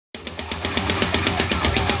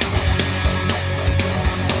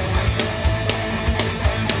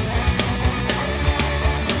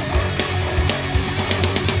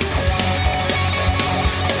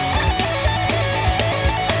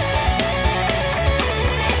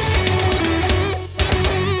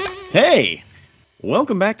Hey,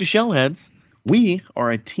 welcome back to Shellheads. We are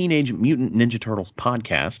a Teenage Mutant Ninja Turtles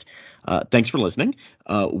podcast. Thanks for listening.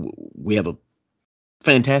 We have a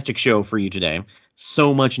fantastic show for you today.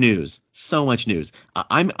 So much news. So much news.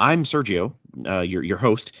 I'm Sergio, your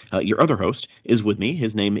host. Your other host is with me.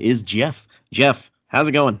 His name is Jeff. Jeff, how's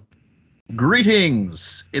it going?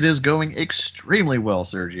 Greetings. It is going extremely well,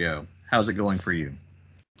 Sergio. How's it going for you?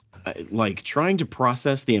 Like trying to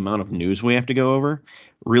process the amount of news we have to go over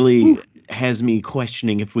really has me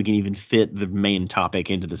questioning if we can even fit the main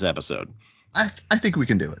topic into this episode. I think we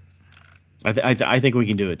can do it. I think we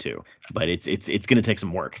can do it too, but it's going to take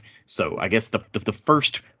some work. So I guess the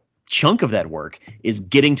first chunk of that work is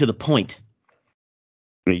getting to the point.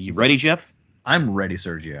 Are you ready, Jeff? I'm ready,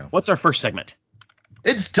 Sergio. What's our first segment?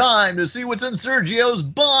 It's time to see what's in Sergio's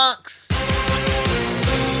box.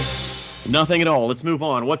 Nothing at all. Let's move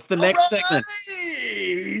on. What's the next segment?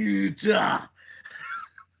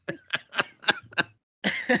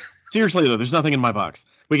 Seriously though, there's nothing in my box.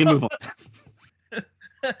 We can move on.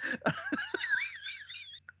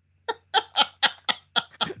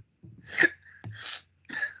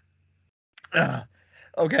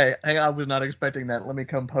 Okay, hang on. I was not expecting that. Let me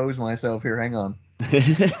compose myself here. Hang on.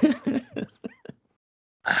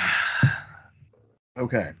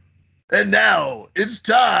 Okay. And now it's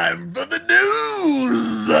time for the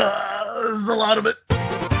news. There's a lot of it.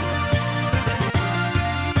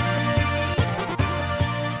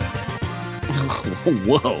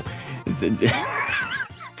 Whoa. Did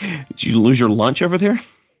you lose your lunch over there?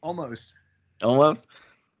 Almost.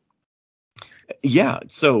 Yeah,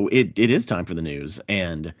 so it is time for the news,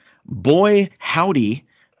 and boy, howdy,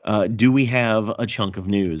 do we have a chunk of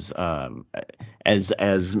news.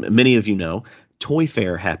 As many of you know, Toy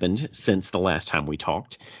Fair happened since the last time we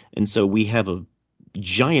talked, and so we have a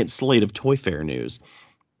giant slate of Toy Fair news.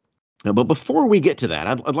 But before we get to that,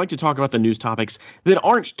 I'd like to talk about the news topics that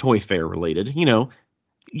aren't Toy Fair related. You know,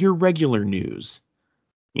 your regular news.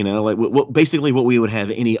 You know, like basically what we would have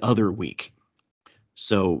any other week.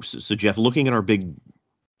 So Jeff, looking at our big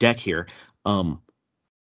deck here, what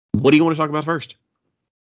do you want to talk about first?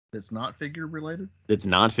 It's not figure related? It's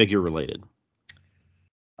not figure related.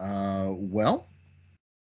 Well,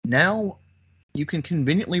 now you can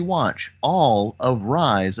conveniently watch all of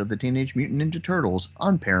Rise of the Teenage Mutant Ninja Turtles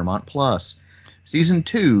on Paramount Plus. Season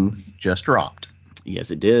 2 just dropped.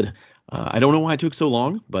 Yes, it did. I don't know why it took so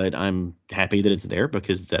long, but I'm happy that it's there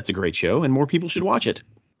because that's a great show and more people should watch it.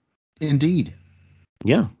 Indeed.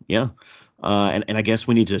 Yeah. And I guess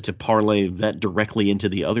we need to parlay that directly into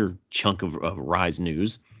the other chunk of Rise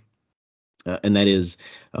news. And that is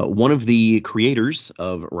one of the creators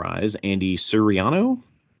of Rise, Andy Suriano.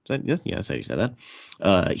 Yes, that's how you say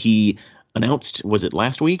that. He announced, was it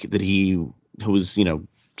last week, that he was,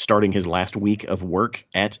 starting his last week of work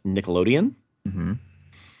at Nickelodeon,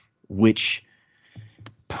 which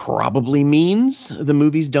probably means the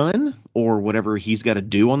movie's done, or whatever he's got to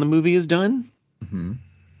do on the movie is done,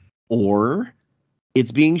 or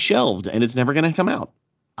it's being shelved and it's never going to come out.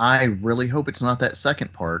 I really hope it's not that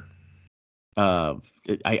second part.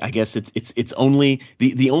 I guess it's only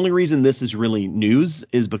the only reason this is really news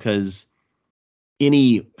is because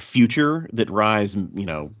any future that Rise,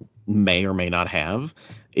 may or may not have,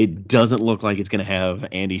 it doesn't look like it's going to have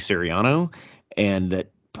Andy Suriano, and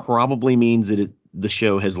that probably means that the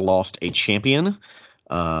show has lost a champion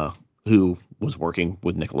who was working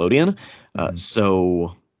with Nickelodeon.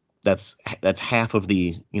 So that's half of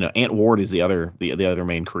the, Ant Ward is the other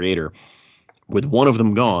main creator. With one of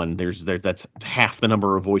them gone, that's half the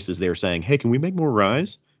number of voices there saying, "Hey, can we make more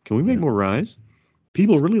Rise? Can we make more Rise?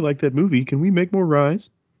 People really like that movie. Can we make more Rise?"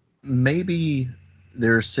 Maybe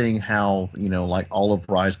they're seeing how, like all of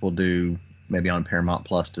Rise will do maybe on Paramount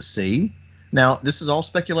Plus to see. Now, this is all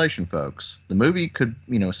speculation, folks. The movie could,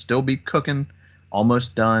 still be cooking,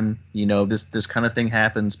 almost done. This kind of thing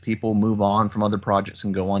happens. People move on from other projects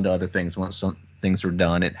and go on to other things once some things are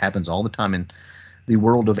done. It happens all the time in the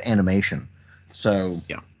world of animation. So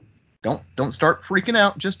yeah, don't start freaking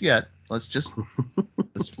out just yet. Let's just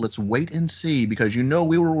let's wait and see, because we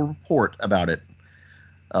will report about it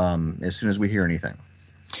as soon as we hear anything.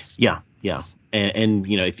 Yeah. And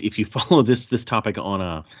if you follow this topic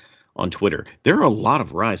on Twitter, there are a lot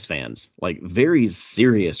of Rise fans, like very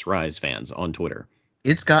serious Rise fans on Twitter.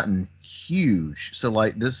 It's gotten huge. So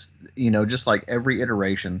like this, just like every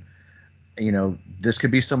iteration, this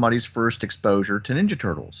could be somebody's first exposure to Ninja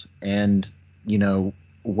Turtles, and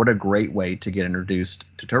what a great way to get introduced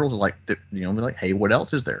to Turtles. Like, they're like, hey, what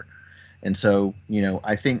else is there? And so,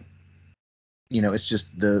 I think, it's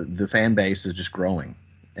just the fan base is just growing,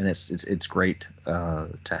 and it's great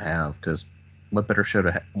to have, because what better show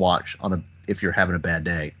to watch if you're having a bad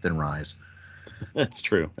day than Rise? That's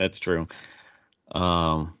true. That's true.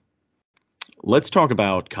 Let's talk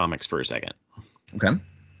about comics for a second. Okay.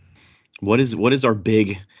 What is our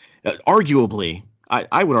big, arguably,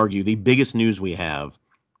 I would argue the biggest news we have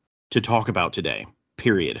to talk about today,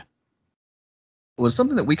 period. It was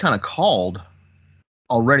something that we kind of called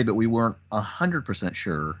already, but we weren't 100%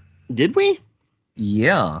 sure. Did we?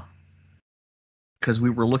 Yeah. Because we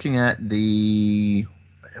were looking at the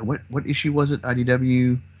what issue was it?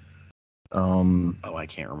 IDW. I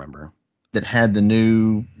can't remember. That had the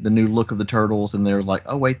new look of the Turtles, and they're like,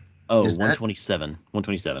 oh wait, 127.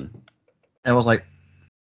 127. And I was like,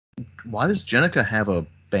 why does Jennika have a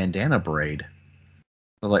bandana braid?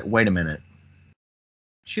 I was like, wait a minute,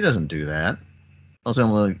 she doesn't do that. I was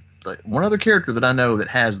only like one other character that I know that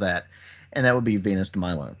has that, and that would be Venus de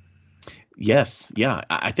Milo. Yes, yeah.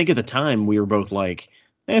 I think at the time we were both like,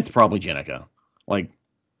 it's probably Jennika. Like,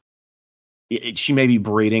 she may be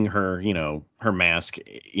braiding her, her mask,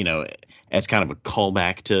 as kind of a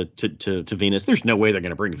callback to Venus. There's no way they're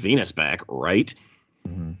going to bring Venus back, right?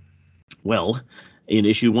 Mm-hmm. Well, in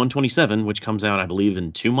issue 127, which comes out, I believe,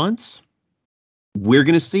 in 2 months, we're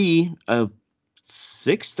going to see a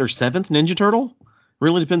 6th or 7th Ninja Turtle.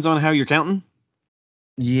 Really depends on how you're counting.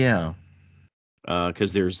 Yeah.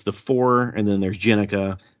 Because there's the 4, and then there's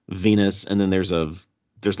Jennika, Venus, and then there's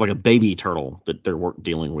like a baby turtle that they're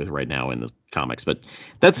dealing with right now in the comics. But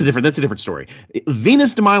that's a different story.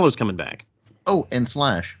 Venus de Milo's coming back. Oh, and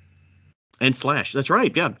Slash. And Slash. That's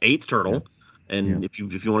right. Yeah, 8th turtle. Yeah. And if you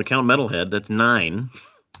want to count Metalhead, that's 9.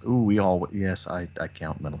 Ooh, yes, I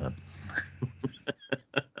count Metalhead.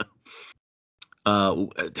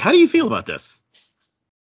 How do you feel about this?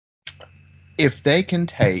 If they can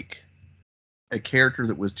take a character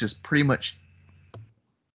that was just pretty much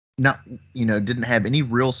not, didn't have any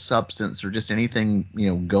real substance or just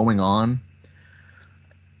anything, going on,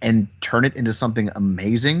 and turn it into something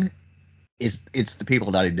amazing, it's the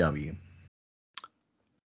people at IDW.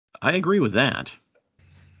 I agree with that.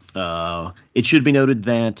 It should be noted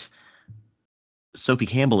that Sophie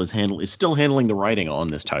Campbell is still handling the writing on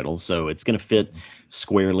this title, so it's going to fit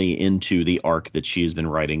squarely into the arc that she has been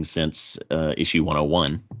writing since issue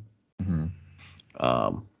 101.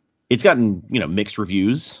 Mm-hmm. It's gotten mixed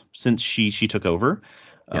reviews since she took over,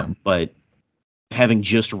 but having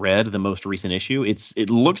just read the most recent issue,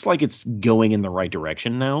 it looks like it's going in the right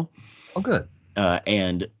direction now. Oh, good.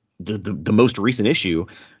 And the most recent issue.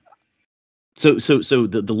 So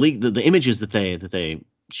the league, the images that they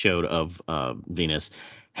showed of Venus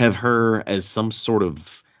have her as some sort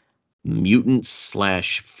of mutant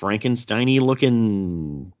 / Frankenstein-y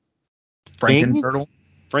looking Franken-Turtle.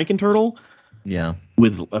 Franken-Turtle. Yeah.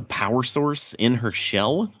 With a power source in her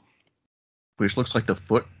shell, which looks like the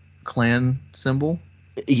Foot Clan symbol.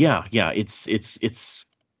 Yeah, it's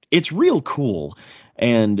real cool.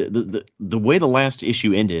 And the way the last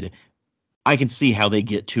issue ended, I can see how they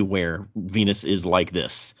get to where Venus is like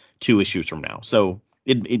this 2 issues from now. So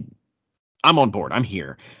I'm on board. I'm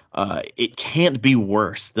here. It can't be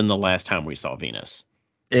worse than the last time we saw Venus.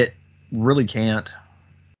 It really can't.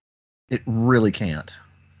 It really can't.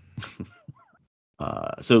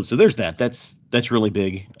 So there's that. That's really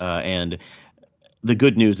big. And the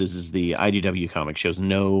good news is the IDW comic shows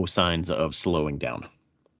no signs of slowing down.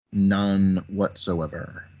 None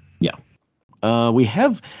whatsoever. Yeah. We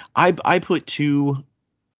have I put 2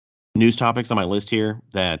 news topics on my list here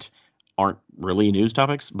that aren't really news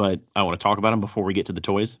topics, but I want to talk about them before we get to the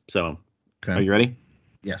toys. So, okay. Are you ready?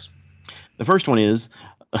 Yes. The first one is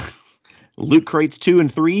Loot Crates 2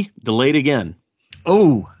 and 3 delayed again.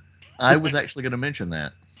 Oh, I was actually going to mention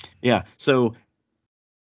that. Yeah. So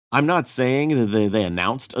I'm not saying that they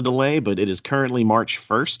announced a delay, but it is currently March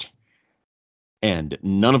 1st, and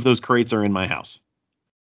none of those crates are in my house.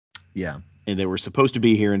 Yeah. And they were supposed to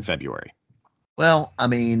be here in February. Well, I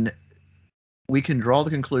mean, we can draw the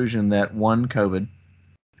conclusion that 1, COVID,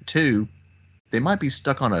 2, they might be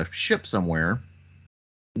stuck on a ship somewhere.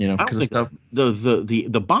 Because of stuff.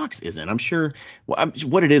 The box isn't. I'm sure.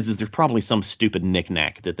 What it is there's probably some stupid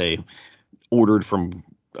knickknack that they ordered from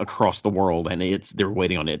across the world, and they're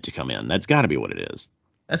waiting on it to come in. That's got to be what it is.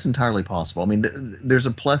 That's entirely possible. I mean, there's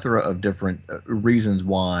a plethora of different reasons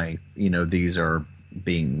why these are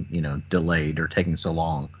being delayed or taking so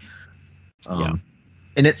long. Yeah.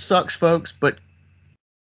 And it sucks, folks, but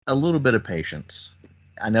a little bit of patience.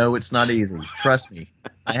 I know it's not easy. Trust me.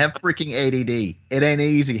 I have freaking ADD. It ain't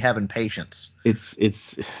easy having patience. It's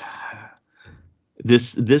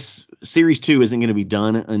this series 2 isn't going to be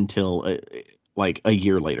done until like a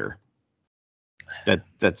year later.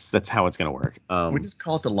 That's how it's gonna work. We just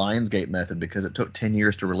call it the Lionsgate method because it took 10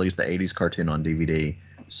 years to release the 80s cartoon on DVD.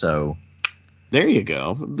 So there you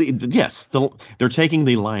go. They're taking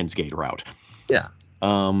the Lionsgate route. yeah.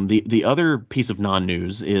 The other piece of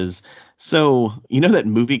non-news is, so you know that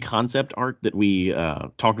movie concept art that we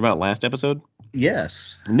talked about last episode?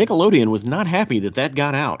 Yes. Nickelodeon was not happy that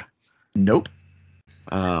got out. Nope.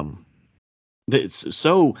 So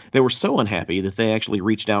they were so unhappy that they actually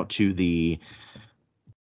reached out to the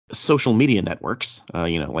social media networks,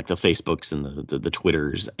 like the Facebooks and the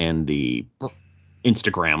Twitters and the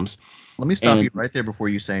Instagrams. Let me stop you right there before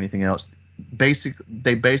you say anything else.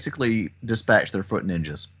 They basically dispatched their foot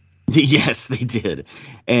ninjas. Yes, they did.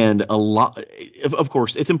 And a lot, of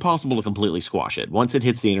course, it's impossible to completely squash it. Once it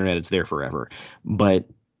hits the internet, it's there forever. But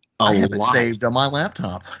I have it saved on my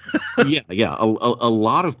laptop. yeah. A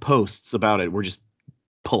lot of posts about it were just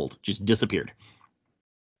pulled, just disappeared,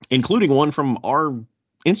 including one from our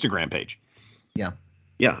Instagram page. Yeah.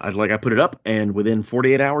 Yeah, I put it up, and within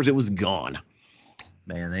 48 hours, it was gone.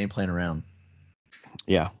 Man, they ain't playing around.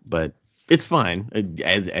 Yeah, but it's fine.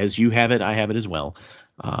 As you have it, I have it as well.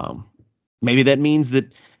 Maybe that means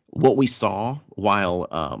that what we saw,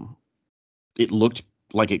 while it looked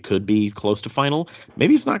like it could be close to final,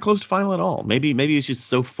 maybe it's not close to final at all. Maybe it's just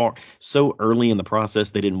so early in the process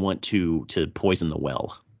they didn't want to poison the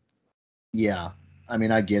well. Yeah, I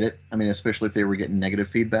mean, I get it. I mean, especially if they were getting negative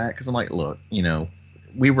feedback, because I'm like, look,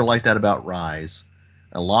 we were like that about Rise.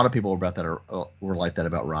 A lot of people were like that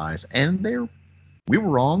about Rise, and we were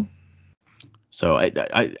wrong. So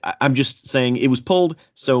I'm just saying it was pulled.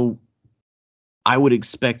 So I would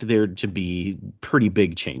expect there to be pretty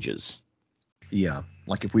big changes. Yeah,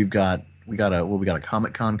 like if we got a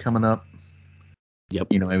Comic-Con coming up.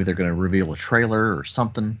 Yep. Maybe they're going to reveal a trailer or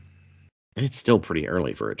something. It's still pretty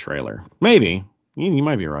early for a trailer. Maybe you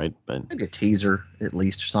might be right, but maybe a teaser at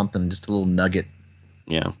least or something, just a little nugget.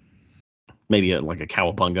 Yeah, maybe like a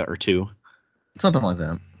cowabunga or two. Something like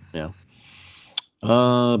that. Yeah.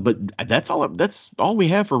 But that's all we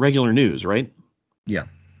have for regular news, right? Yeah.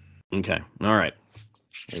 Okay. All right.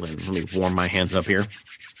 Well, let me warm my hands up here.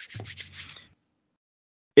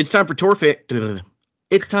 It's time for Toy Fair.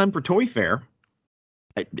 It's time for Toy Fair.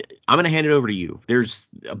 I'm going to hand it over to you. There's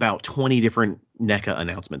about 20 different NECA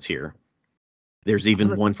announcements here. There's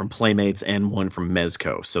even one from Playmates and one from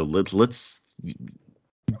Mezco. So let's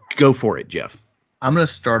go for it, Jeff. I'm going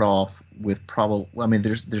to start off with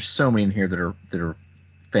there's so many in here that are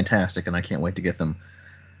fantastic, and I can't wait to get them.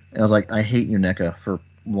 And I was like, I hate you, NECA, for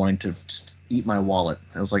wanting to just eat my wallet.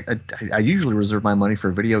 I was like, I usually reserve my money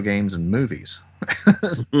for video games and movies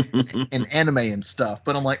and anime and stuff.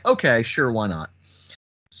 But I'm like, okay, sure, why not?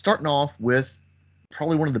 Starting off with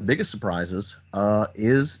probably one of the biggest surprises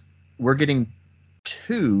is we're getting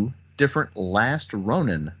 2 different Last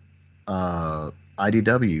Ronin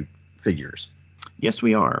IDW figures. Yes,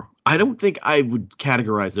 we are. I don't think I would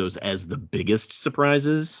categorize those as the biggest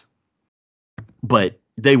surprises, but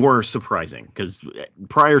they were surprising because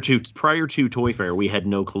prior to Toy Fair, we had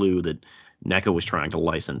no clue that NECA was trying to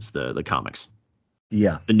license the comics.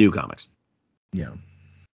 Yeah. The new comics. Yeah.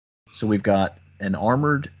 So we've got an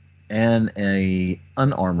armored and a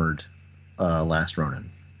unarmored Last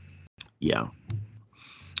Ronin. Yeah.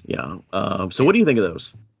 Yeah. So what do you think of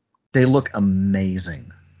those? They look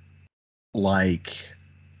amazing. Like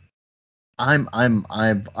I've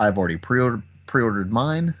already pre-ordered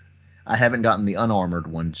mine. I haven't gotten the unarmored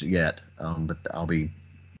ones yet, but I'll be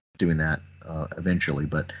doing that eventually.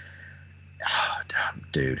 But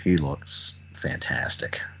dude, he looks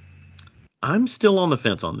fantastic. I'm still on the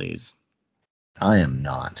fence on these. I am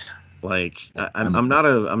not. Like I'm not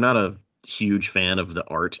a huge fan of the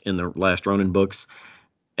art in the Last Ronin books.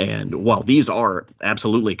 And while these are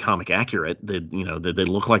absolutely comic accurate, they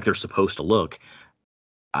look like they're supposed to look,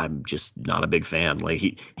 I'm just not a big fan. Like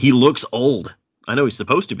he looks old. I know he's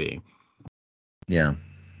supposed to be. Yeah.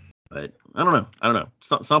 But I don't know.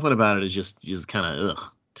 Something about it is just kind of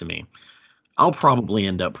ugh to me. I'll probably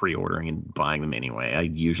end up pre-ordering and buying them anyway. I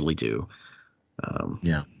usually do.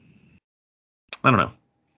 Yeah. I don't know.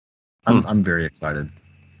 I'm very excited.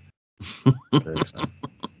 Very excited.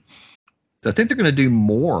 I think they're going to do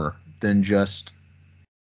more than just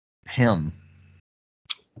him.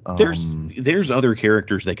 There's other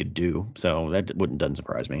characters they could do, so that doesn't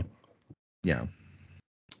surprise me. Yeah.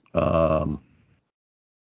 What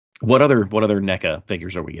other NECA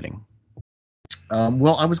figures are we getting?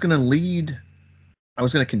 Well, I was going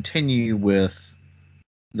to continue with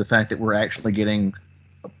the fact that we're actually getting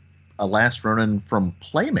a Last Ronin from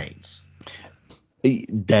Playmates.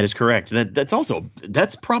 That is correct.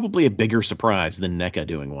 That's probably a bigger surprise than NECA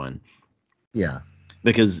doing one. Yeah.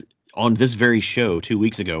 Because on this very show 2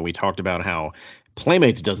 weeks ago, we talked about how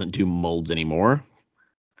Playmates doesn't do molds anymore.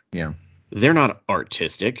 Yeah. They're not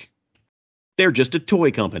artistic. They're just a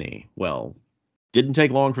toy company. Well, didn't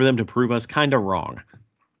take long for them to prove us kind of wrong.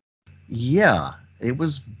 Yeah. It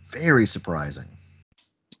was very surprising.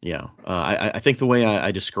 Yeah. I think the way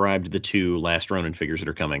I described the two Last Ronin figures that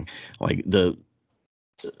are coming, like the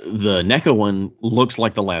NECA one looks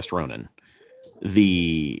like the Last Ronin.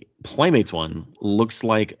 The Playmates one looks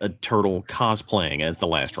like a turtle cosplaying as the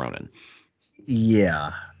Last Ronin.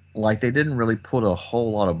 Yeah. Like they didn't really put a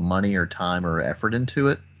whole lot of money or time or effort into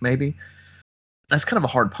it, maybe. That's kind of a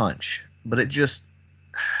hard punch, but it just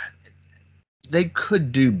they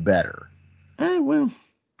could do better. Well,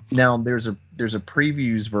 Now there's a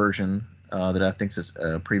previews version that I think is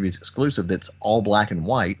a previews exclusive that's all black and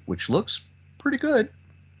white, which looks pretty good.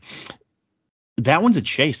 that one's a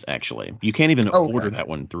chase, actually. You can't even Oh, order okay. that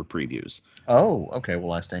one through previews. Oh, okay.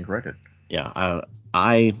 Well, I stand corrected. Yeah,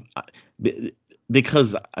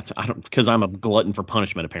 because I'm a glutton for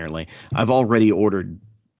punishment. Apparently, I've already ordered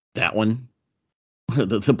that one,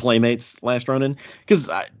 the Playmates Last Ronin, because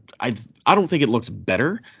I don't think it looks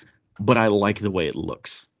better, but I like the way it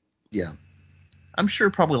looks. Yeah, I'm sure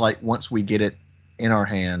probably like once we get it in our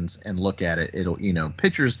hands and look at it, it'll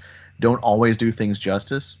pictures don't always do things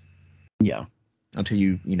justice Yeah, until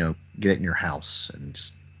you get it in your house and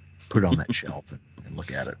just put it on that shelf and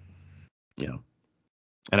look at it. yeah.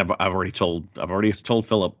 And I've already told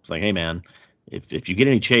Philip, it's like, hey man, if you get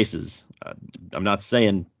any chases, I'm not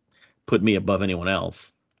saying put me above anyone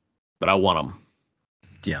else, but I want them.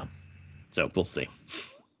 Yeah. So we'll see.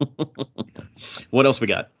 What else we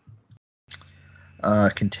got?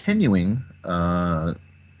 Continuing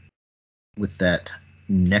with that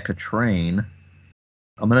NECA train,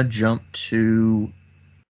 I'm gonna jump to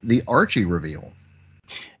the Archie reveal.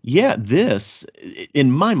 Yeah, this,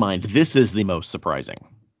 in my mind, this is the most surprising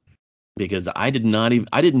because I didn't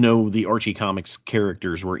know the Archie Comics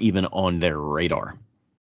characters were even on their radar.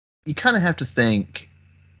 You kind of have to think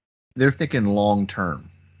they're thinking long term.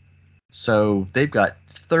 So they've got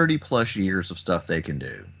 30 plus years of stuff they can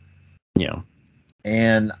do. Yeah.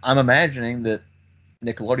 And I'm imagining that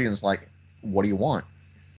Nickelodeon's like, what do you want?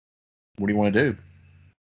 What do you want to do?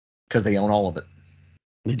 Because they own all of it.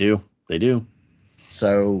 They do. They do.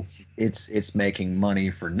 So it's making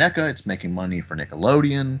money for NECA, it's making money for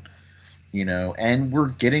Nickelodeon, and we're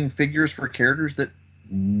getting figures for characters that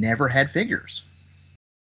never had figures.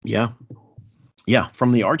 Yeah. Yeah.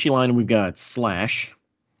 From the Archie line, we've got Slash,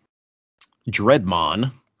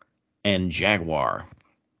 Dreadmon, and Jaguar.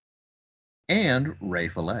 And Ray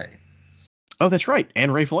Fillet. Oh, that's right.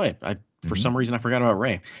 And Ray Fillet. For some reason, I forgot about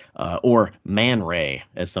Ray. Or Man Ray,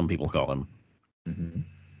 as some people call him.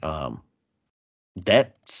 Mm-hmm.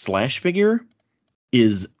 That Slash figure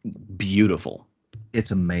is beautiful.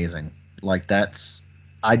 It's amazing. Like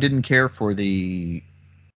I didn't care for the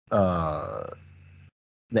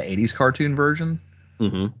 80s cartoon version.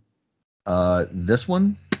 Mm-hmm. This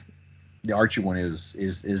one, the Archie one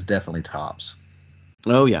is definitely tops.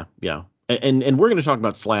 Oh yeah, yeah. And we're going to talk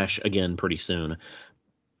about Slash again pretty soon.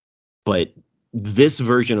 But this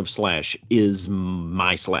version of Slash is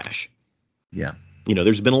my Slash. Yeah.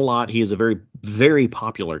 There's been a lot. He is a very, very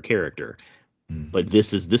popular character. Mm. But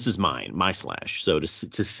this is my Slash. So to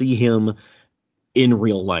see him in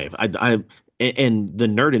real life, and the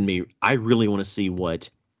nerd in me, I really want to see what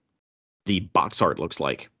the box art looks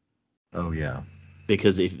like. Oh yeah.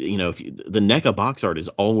 Because if the NECA box art is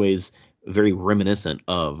always very reminiscent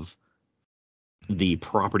of the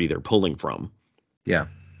property they're pulling from. Yeah.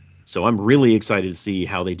 So I'm really excited to see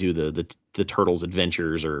how they do the Turtles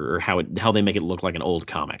adventures or how they make it look like an old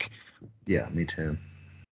comic. Yeah, me too.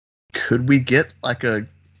 Could we get like a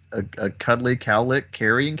cuddly cowlick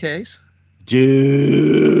carrying case?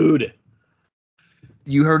 Dude,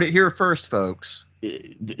 you heard it here first, folks.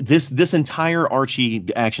 This entire Archie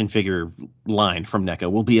action figure line from NECA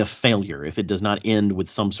will be a failure if it does not end with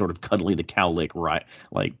some sort of Cuddly the Cowlick, right?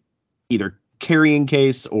 Like either carrying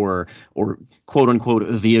case or quote unquote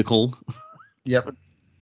vehicle. Yep.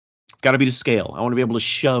 It's got to be to scale. I want to be able to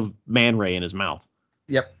shove Man Ray in his mouth.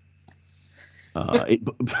 Yep. But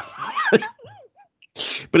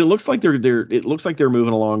it looks like they're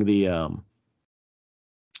moving along the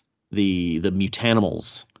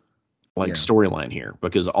Mutanimals storyline here,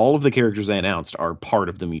 because all of the characters they announced are part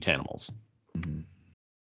of the Mutanimals. Mm-hmm.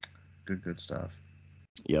 Good stuff.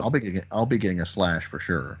 Yep. I'll be getting a Slash for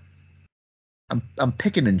sure. I'm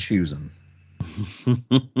picking and choosing.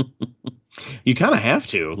 You kind of have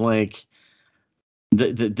to. Like,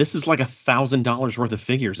 this is like $1,000 worth of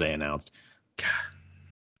figures they announced. God,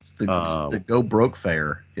 The go broke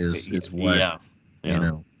fair is what Yeah. you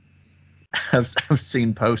know. I've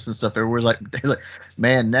seen posts and stuff everywhere like,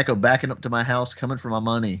 man, Neko backing up to my house, coming for my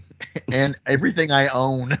money and everything I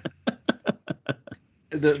own.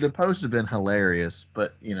 The posts have been hilarious,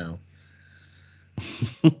 but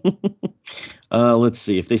Let's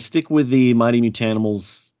see if they stick with the Mighty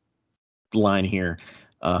Mutanimals line here.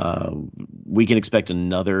 We can expect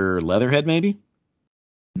another Leatherhead, maybe.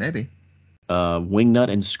 Wingnut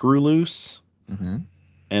and Screwloose. Mm-hmm.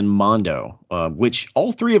 And Mondo, which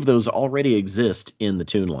all three of those already exist in the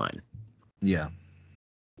Toon line. Yeah.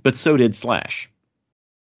 But so did Slash.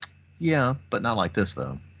 Yeah, but not like this,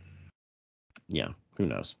 though. Yeah, who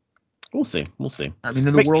knows? We'll see. I mean,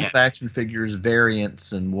 in the world of action figures,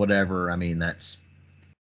 variants and whatever, I mean, that's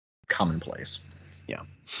commonplace. Yeah.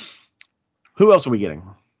 Who else are we getting?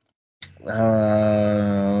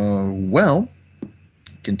 Well,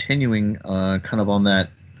 continuing kind of on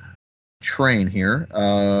that train here,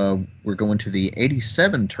 we're going to the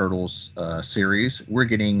 87 Turtles series. We're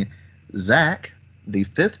getting Zack, the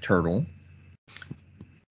fifth turtle,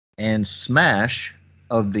 and Smash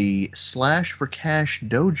of the Slash for Cash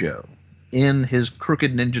Dojo in his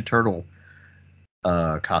Crooked Ninja Turtle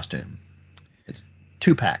costume. It's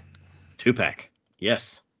 2-pack. 2-pack.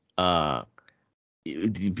 Yes.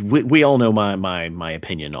 We all know my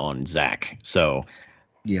opinion on Zack, so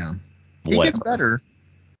yeah, he gets better.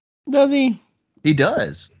 Does he? He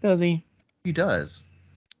does. Does he? He does.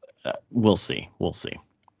 We'll see.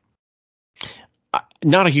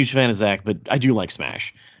 Not a huge fan of Zack, but I do like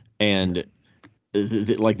Smash, and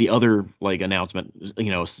like the other like announcement,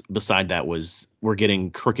 beside that was we're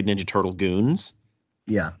getting Crooked Ninja Turtle Goons.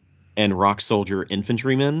 Yeah. And Rock Soldier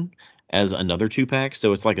Infantrymen as another 2-pack,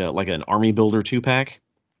 so it's like an army builder 2-pack.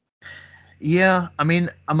 Yeah, I mean,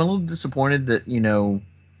 I'm a little disappointed that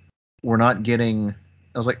we're not getting.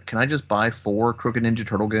 I was like, can I just buy 4 Crooked Ninja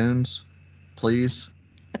Turtle Goons, please?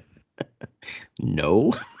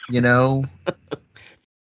 No. Well,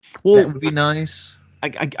 that would be nice.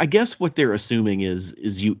 I guess what they're assuming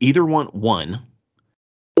is you either want 1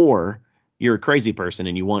 or you're a crazy person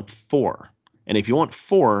and you want 4. And if you want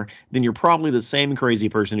 4, then you're probably the same crazy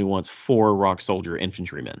person who wants 4 Rock Soldier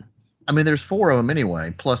Infantrymen. I mean, there's 4 of them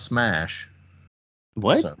anyway, plus Smash.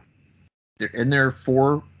 What? So, isn't there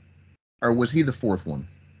 4? Or was he the 4th one?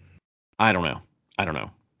 I don't know.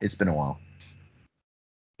 It's been a while.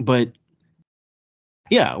 But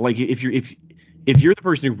yeah, like if you're the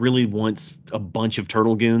person who really wants a bunch of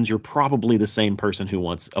Turtle Goons, you're probably the same person who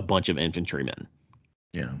wants a bunch of Infantrymen.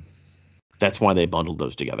 Yeah. That's why they bundled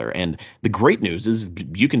those together. And the great news is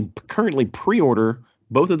you can currently pre-order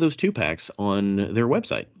both of those 2-packs on their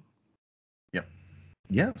website. Yep.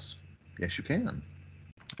 Yes, you can.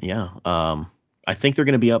 Yeah. I think they're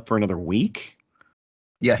going to be up for another week.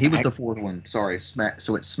 Yeah, he was the 4th one. Sorry, Smash.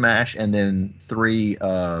 So it's Smash and then 3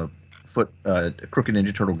 Crooked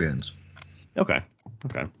Ninja Turtle Goons. Okay.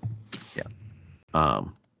 Yeah.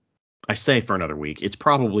 I say for another week. It's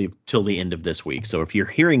probably till the end of this week. So if you're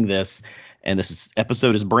hearing this and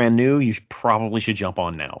episode is brand new, you probably should jump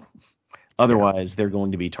on now. Otherwise, they're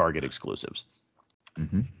going to be Target exclusives.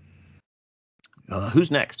 Mm-hmm. Who's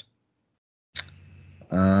next?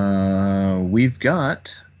 We've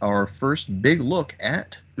got our first big look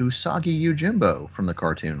at Usagi Yojimbo from the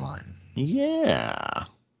cartoon line. Yeah.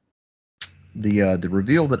 The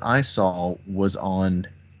reveal that I saw was on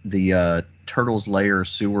the Turtles Lair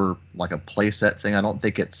sewer, like a playset thing. I don't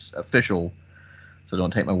think it's official, so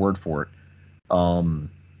don't take my word for it.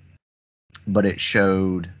 But it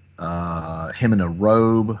showed him in a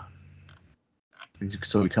robe.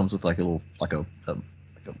 So he comes with like a little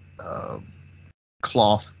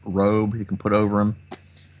cloth robe he can put over him,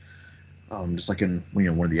 just like in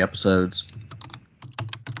one of the episodes.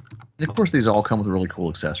 And of course, these all come with really cool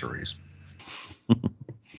accessories.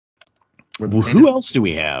 Who else do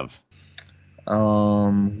we have?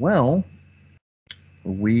 Well,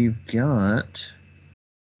 we're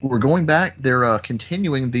going back. They're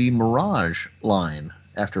continuing the Mirage line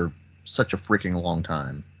after such a freaking long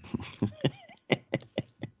time.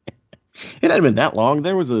 It hadn't been that long.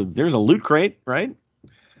 There's a Loot Crate, right?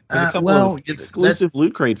 There's a couple of exclusive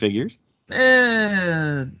Loot Crate figures.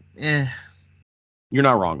 You're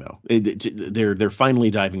not wrong though. They're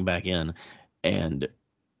finally diving back in, and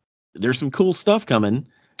there's some cool stuff coming.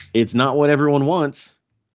 It's not what everyone wants,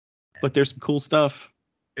 but there's some cool stuff.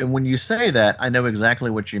 And when you say that, I know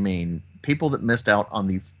exactly what you mean. People that missed out on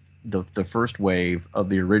the first wave of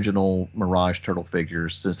the original Mirage Turtle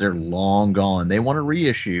figures, since they're long gone, they want to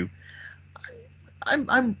reissue.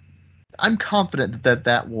 I'm confident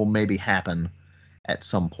that will maybe happen at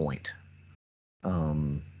some point.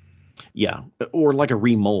 Yeah, or like a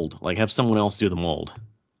remold, like have someone else do the mold.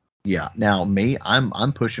 Yeah. Now me,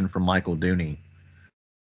 I'm pushing for Michael Dooney,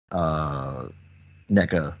 uh,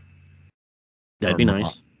 NECA That'd or be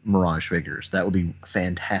nice. Mirage figures. That would be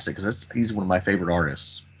fantastic because he's one of my favorite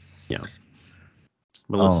artists. Yeah.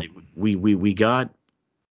 But let's Um. see. We got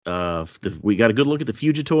we got a good look at the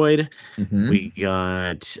Fugitoid. Hmm. We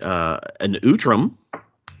got an Utrum,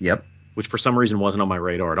 Yep. which for some reason wasn't on my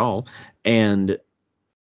radar at all, and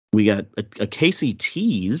we got a Casey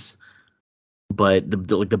Tease, but the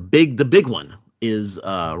big one is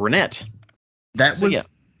Renette. That So yeah, was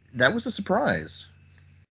that was a surprise.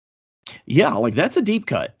 yeah, like that's a deep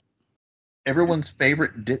cut. Everyone's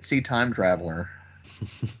favorite ditzy time traveler.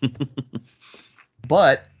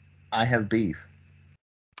 But I have beef.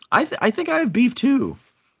 I think I have beef too.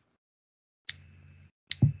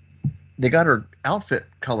 They got her outfit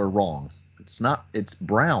color wrong. It's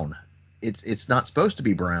brown. It's not supposed to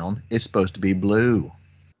be brown. It's supposed to be blue.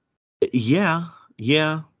 Yeah,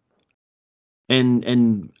 yeah,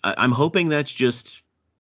 and I'm hoping that's just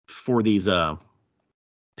for these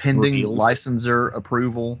Pending reveals. licensor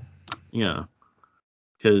approval. Yeah,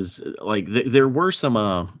 because like there were some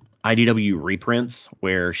IDW reprints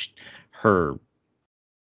where her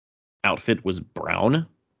outfit was brown.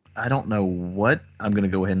 I don't know what I'm gonna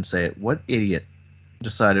go ahead and say it. What idiot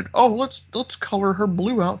decided, oh, let's color her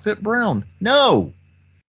blue outfit brown? No.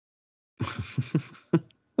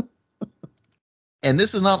 And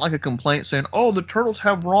this is not like a complaint saying, oh, the turtles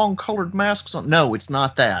have wrong colored masks on. No, it's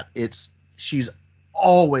not that. It's she's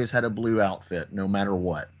always had a blue outfit, no matter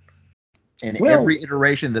what. In Well, every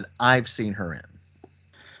iteration that I've seen her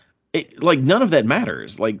in. like none of that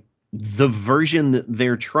matters. Like the version that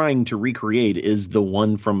they're trying to recreate is the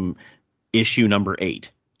one from issue number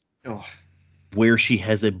 8, Oh, where she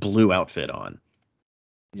has a blue outfit on.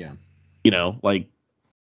 yeah. Like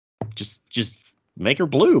just make her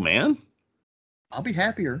blue, man. I'll be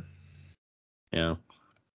happier. Yeah,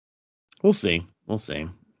 we'll see. We'll see.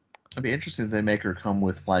 It'd be interesting if they make her come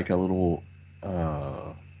with like a little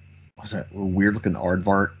what's that weird looking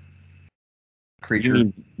aardvark You creature?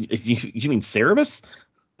 mean you mean Cerebus?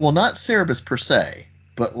 Well, not Cerebus per se,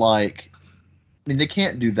 but like I mean they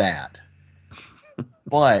can't do that.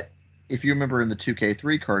 But if you remember in the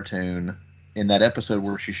 2K3 cartoon, in that episode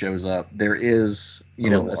where she shows up, there is, A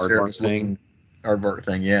little a aardvark Cerebus thing. looking aardvark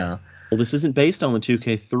thing, yeah. Well, this isn't based on the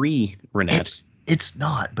 2K3 Renette. It's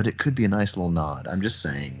not, but it could be a nice little nod. I'm just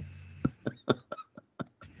saying.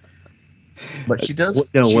 But she does.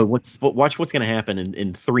 No, She. watch what's going to happen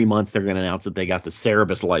in 3 months. They're going to announce that they got the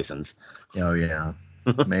Cerebus license. Oh yeah,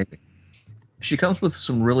 maybe. She comes with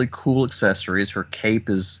some really cool accessories. Her cape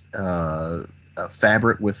is a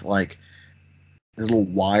fabric with like this little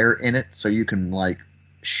wire in it, so you can like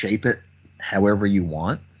shape it however you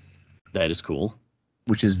want, That is cool.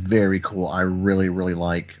 which is very cool. I really really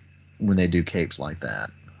like when they do capes like that.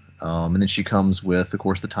 And then she comes with, of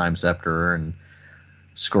course, the time scepter and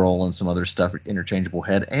scroll and some other stuff, interchangeable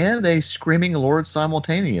head, and a screaming Lord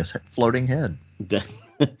simultaneous floating head.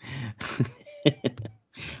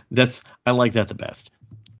 I like that the best.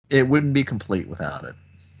 It wouldn't be complete without it.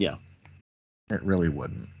 Yeah. It really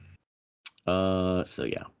wouldn't. So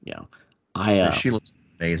yeah, yeah. She looks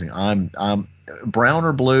amazing. I'm brown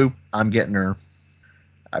or blue. I'm getting her.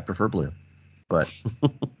 I prefer blue, but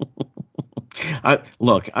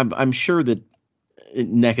I'm sure that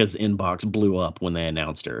NECA's inbox blew up when they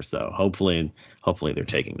announced her. So hopefully they're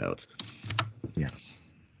taking notes. yeah.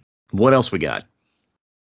 What else we got?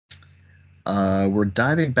 We're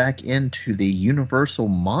diving back into the Universal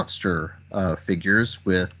Monster figures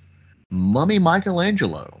with Mummy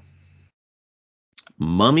Michelangelo.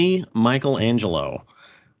 Mummy Michelangelo.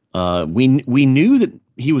 We knew that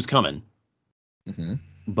he was coming, Mm-hmm.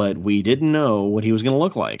 but we didn't know what he was going to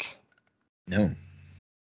look like. No,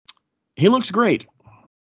 He looks great.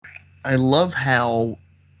 I love how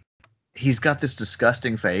he's got this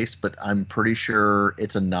disgusting face, but I'm pretty sure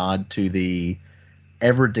it's a nod to the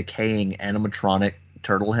ever decaying animatronic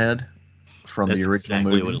turtle head from the That's original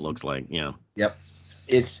exactly what it movie. looks like. Yeah. Yep.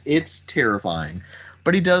 It's terrifying.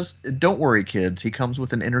 But he does, don't worry kids, he comes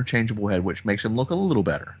with an interchangeable head which makes him look a little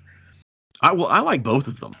better. I like both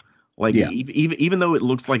of them. Like Yeah. even though it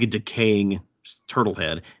looks like a decaying turtle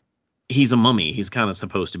head, he's a mummy. He's kind of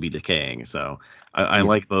supposed to be decaying. So I Yeah.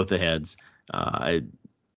 like both the heads. I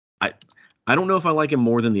I don't know if I like him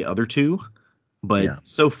more than the other two, but Yeah.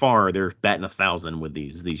 so far they're batting 1,000 with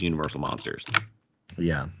these Universal monsters.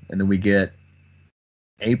 Yeah. And then we get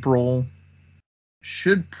April,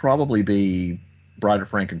 should probably be Bride of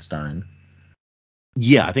Frankenstein.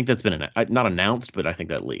 Yeah, I think that's been not announced, but I think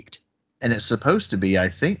that leaked. And it's supposed to be, I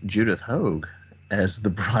think, Judith Hoag as the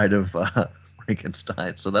bride of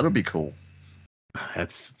Frankenstein. So that'll be cool.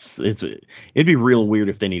 It'd be real weird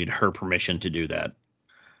if they needed her permission to do that.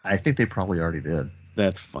 I think they probably already did.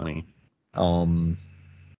 That's funny. And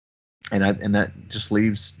that just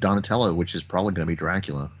leaves Donatello, which is probably going to be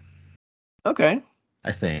Dracula. Okay.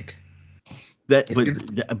 I think.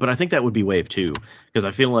 But I think that would be wave 2, because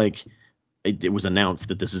I feel like it was announced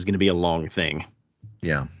that this is going to be a long thing.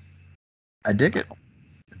 Yeah. I dig it.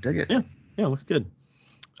 Yeah, looks good.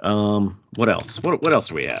 What else? What else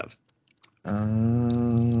do we have?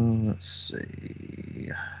 Let's see.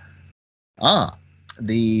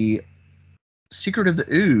 The Secret of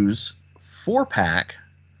the Ooze 4-pack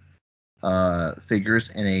figures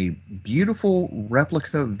in a beautiful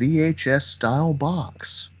replica VHS style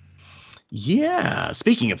box. Yeah.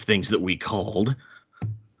 Speaking of things that we called.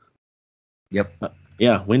 Yep.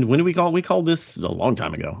 Yeah. When did we call? We called this a long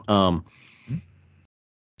time ago.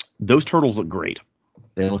 Those turtles look great.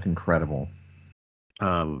 They look incredible.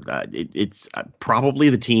 It's probably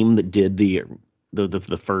the team that did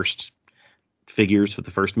the first figures for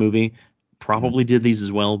the first movie probably did these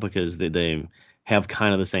as well, because they have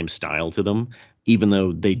kind of the same style to them, even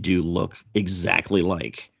though they do look exactly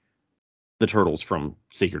like the turtles from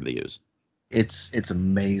Secret of the Ooze. It's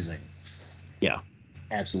amazing. Yeah,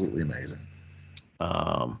 absolutely amazing.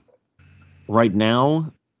 Right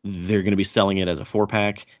now they're going to be selling it as a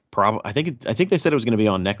 4-pack. I think they said it was going to be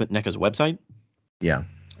on NECA's website. Yeah,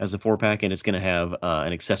 as a 4-pack, and it's going to have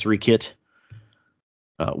an accessory kit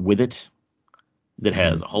with it that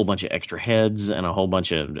has a whole bunch of extra heads and a whole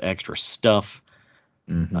bunch of extra stuff,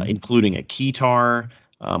 including a keytar.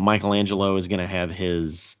 Michelangelo is going to have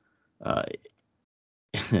his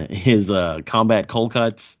combat cold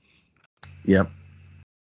cuts. Yep.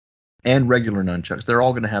 And regular nunchucks. They're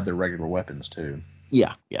all going to have their regular weapons too.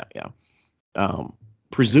 Yeah.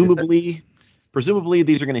 Presumably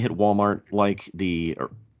these are going to hit Walmart like the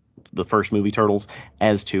first movie Turtles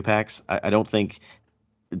as 2-packs. I don't think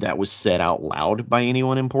that was said out loud by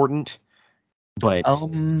anyone important, but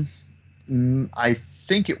I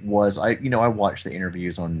think it was. I watched the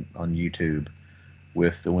interviews on YouTube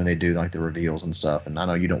with when they do like the reveals and stuff, and I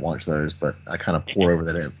know you don't watch those, but I kind of pour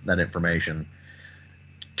over that information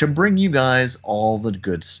to bring you guys all the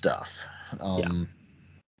good stuff.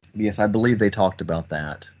 Yes, I believe they talked about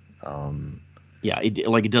that.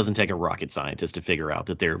 It doesn't take a rocket scientist to figure out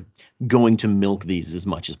that they're going to milk these as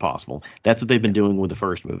much as possible. That's what they've been doing with the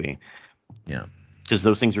first movie. Yeah. Because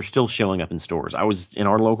those things are still showing up in stores. I was in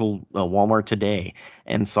our local Walmart today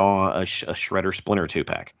and saw a Shredder Splinter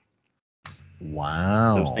 2-pack.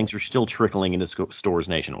 Wow. Those things are still trickling into stores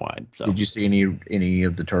nationwide. So. Did you see any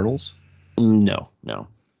of the Turtles? No.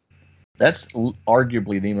 That's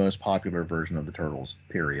arguably the most popular version of the Turtles,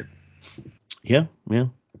 period. Yeah.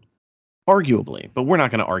 Arguably, but we're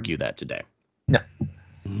not going to argue that today. No.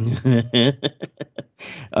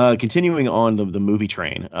 Continuing on the movie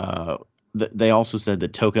train, they also said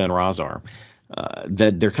that Tokka and Rahzar,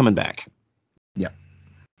 that they're coming back. Yeah.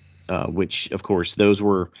 Which, of course, those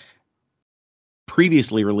were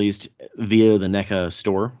previously released via the NECA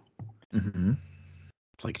store. Mm-hmm.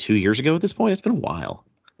 It's like 2 years ago at this point. It's been a while.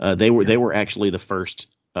 They were actually the first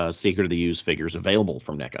Secret of the Ooze figures available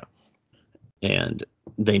from NECA. And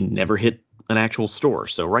they never hit an actual store.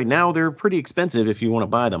 So right now they're pretty expensive if you want to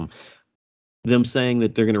buy them. Them saying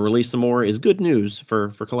that they're going to release some more is good news for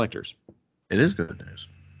collectors. It is good news.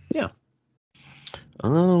 Yeah.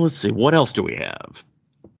 Let's see. What else do we have?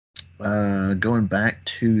 Going back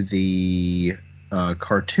to the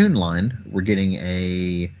cartoon line,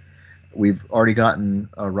 we've already gotten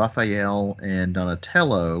a Raphael and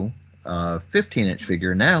Donatello 15-inch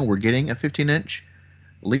figure. Now we're getting a 15-inch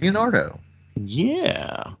Leonardo.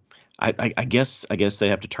 Yeah. I guess they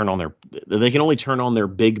have to turn on they can only turn on their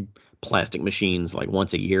big plastic machines like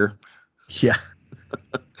once a year. Yeah.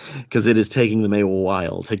 Because it is taking them a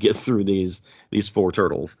while to get through these 4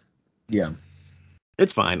 turtles. Yeah.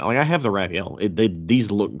 It's fine. Like, I have the Raphael.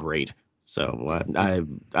 These look great. So I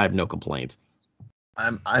have no complaints.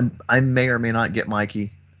 I may or may not get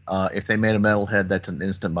Mikey. If they made a metal head, that's an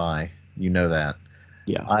instant buy. You know that.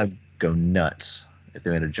 Yeah. I'd go nuts if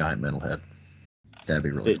they made a giant metal head. That'd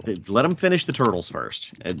be really cool. Let them finish the turtles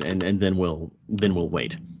first, and then we'll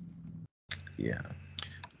wait. Yeah.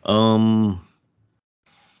 I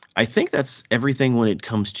think that's everything when it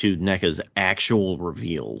comes to NECA's actual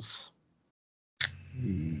reveals.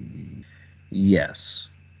 Yes.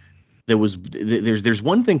 There's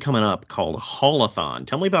one thing coming up called Haulathon.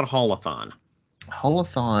 Tell me about Haulathon.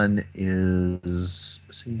 Haulathon is...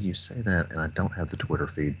 See, you say that, and I don't have the Twitter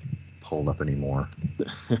feed pulled up anymore.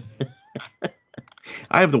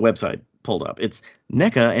 I have the website pulled up. It's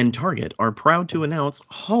NECA and Target are proud to announce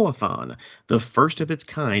Haulathon, the first of its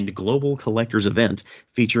kind global collectors event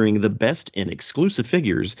featuring the best in exclusive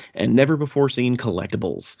figures and never before seen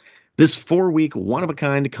collectibles. This 4-week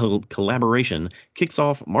one-of-a-kind collaboration kicks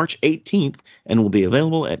off March 18th and will be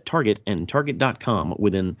available at Target and Target.com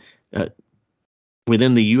within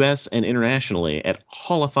the U.S. and internationally at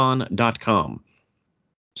haulathon.com.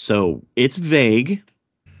 So it's vague.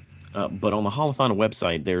 But on the Haulathon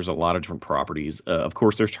website, there's a lot of different properties. Of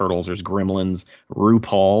course, there's Turtles, there's Gremlins,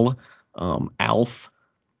 RuPaul, Alf,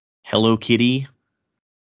 Hello Kitty,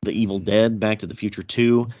 The Evil Dead, Back to the Future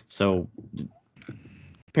 2. So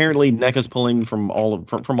apparently, NECA's pulling from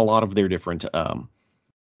from a lot of their different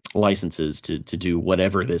licenses to do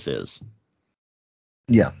whatever this is.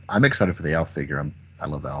 Yeah, I'm excited for the Alf figure. I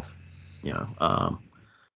love Alf. Yeah.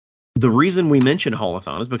 The reason we mention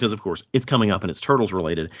Haulathon is because, of course, it's coming up and it's Turtles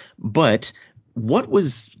related. But what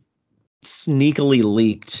was sneakily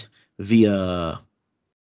leaked via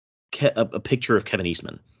a picture of Kevin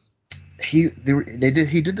Eastman? He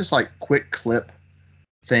did this like quick clip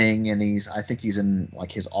thing, and I think he's in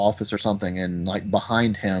like his office or something, and like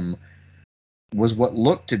behind him was what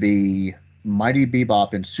looked to be Mighty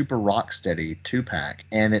Bebop and Super Rocksteady 2-pack,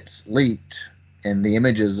 and it's leaked. And the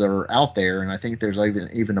images are out there, and I think there's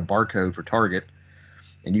even a barcode for Target,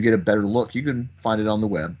 and you get a better look. You can find it on the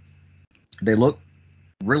web. They look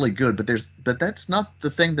really good, but that's not the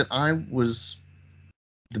thing that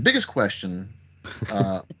the biggest question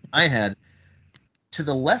I had. To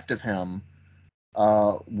the left of him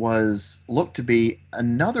looked to be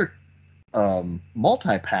another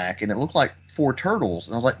multi-pack, and it looked like 4 turtles,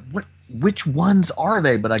 and I was like, which ones are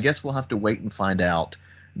they? But I guess we'll have to wait and find out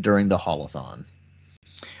during the Haulathon.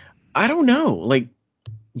 I don't know. Like,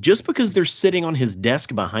 just because they're sitting on his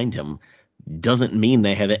desk behind him doesn't mean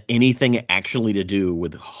they have anything actually to do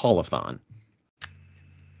with Haulathon.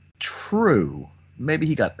 True. Maybe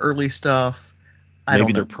he got early stuff.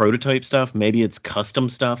 Maybe they're prototype stuff. Maybe it's custom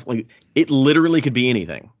stuff. Like, it literally could be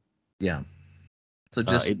anything. Yeah. So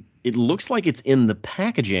just it looks like it's in the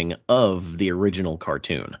packaging of the original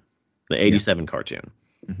cartoon, the 87 cartoon.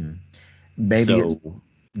 Mm-hmm. Maybe it's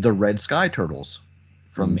the Red Sky Turtles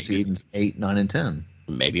from seasons 8, 9, and 10.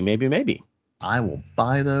 Maybe. I will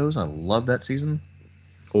buy those. I love that season.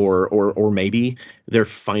 Or maybe they're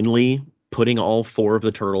finally putting all 4 of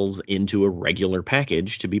the turtles into a regular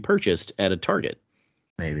package to be purchased at a Target.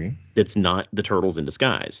 Maybe. That's not the Turtles in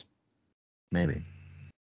Disguise. Maybe.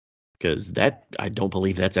 Because I don't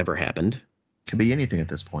believe that's ever happened. Could be anything at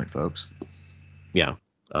this point, folks. Yeah.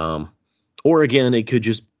 Or again, it could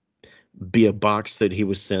just be a box that he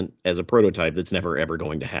was sent as a prototype that's never ever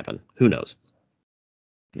going to happen. Who knows?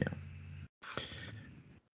 Yeah.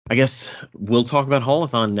 I guess we'll talk about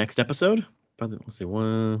Haulathon next episode. But let's see.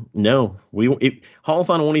 No,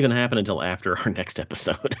 Haulathon won't even happen until after our next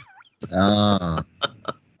episode.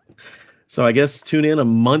 So I guess tune in a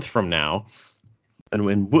month from now,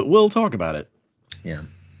 and we'll talk about it. Yeah.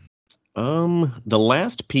 The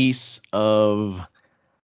last piece of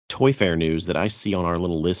Toy Fair news that I see on our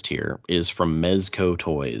little list here is from Mezco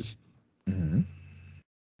Toys. Mm-hmm.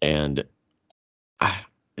 And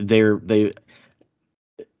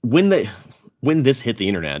when this hit the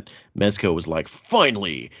internet, Mezco was like,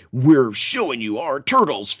 finally, we're showing you our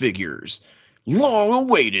Turtles figures. Long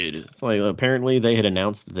awaited. It's like, apparently they had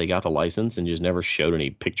announced that they got the license and just never showed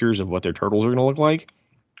any pictures of what their turtles are going to look like.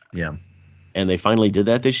 Yeah. And they finally did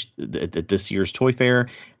that at this year's Toy Fair,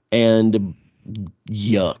 and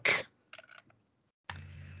yuck.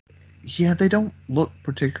 Yeah, they don't look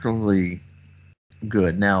particularly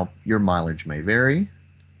good. Now, your mileage may vary.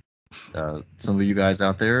 Some of you guys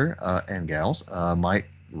out there and gals might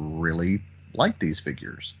really like these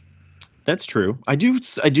figures. That's true. I do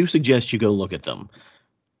suggest you go look at them,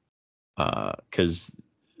 because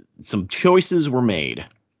some choices were made.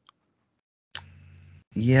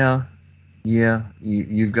 Yeah.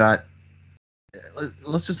 You've got.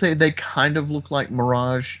 Let's just say they kind of look like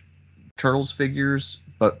Mirage Turtles figures,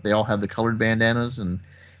 but they all have the colored bandanas, and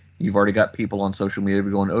you've already got people on social media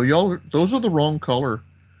going, "Oh, y'all, those are the wrong color."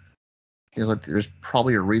 It's like there's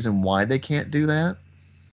probably a reason why they can't do that.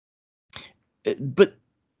 But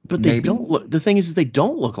they don't look. The thing is they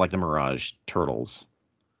don't look like the Mirage Turtles.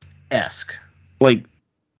 Esque. Like,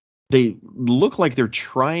 they look like they're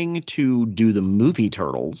trying to do the movie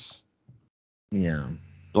Turtles. Yeah.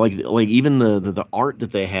 Like even the art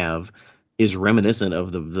that they have is reminiscent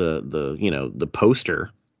of the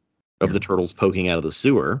poster of the Turtles poking out of the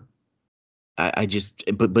sewer.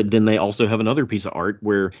 But then they also have another piece of art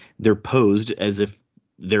where they're posed as if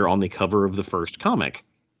they're on the cover of the first comic.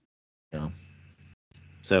 Yeah.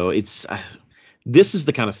 So it's this is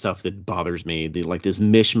the kind of stuff that bothers me. Like this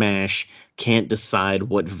mishmash, can't decide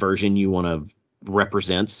what version you want to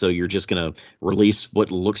represent, so you're just gonna release what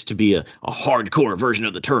looks to be a hardcore version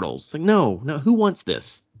of the Turtles. Like no, who wants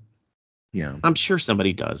this? Yeah. I'm sure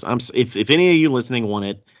somebody does. If any of you listening want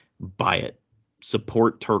it, buy it.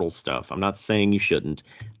 Support Turtle stuff. I'm not saying you shouldn't.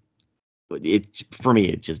 But it for me,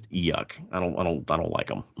 it's just yuck. I don't like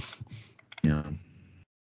them. Yeah.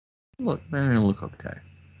 Look, they look okay.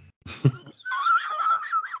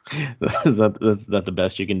 Is that the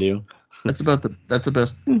best you can do? That's about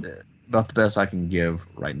the best I can give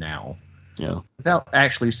right now. Yeah. Without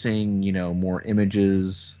actually seeing, more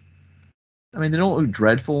images. I mean, they don't look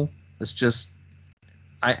dreadful. It's just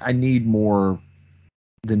I need more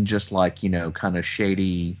than just like, kind of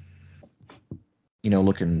shady,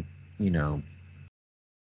 looking,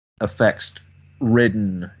 effects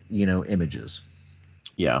ridden, images.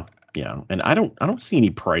 Yeah. Yeah. And I don't see any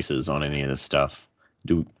prices on any of this stuff.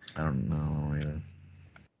 I don't know either.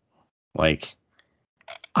 Like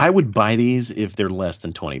I would buy these if they're less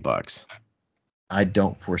than $20. I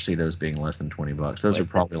don't foresee those being less than $20. Those are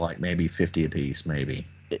probably like maybe 50 a piece, maybe.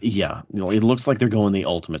 Yeah, it looks like they're going the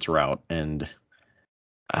Ultimates route, and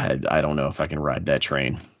I don't know if I can ride that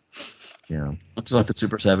train. Yeah, it's like the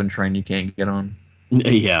Super 7 train you can't get on.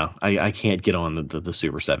 Yeah, I can't get on the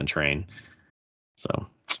Super 7 train. So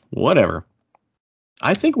whatever.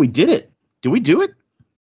 I think we did it. Did we do it?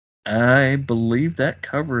 I believe that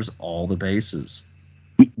covers all the bases.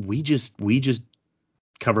 We just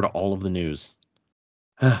covered all of the news.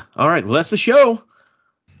 All right, well that's the show.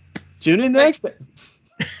 Tune in next.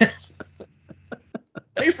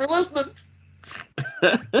 Thanks for listening.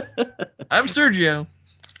 I'm Sergio.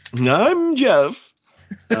 I'm Jeff.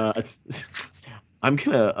 I'm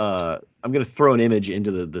gonna throw an image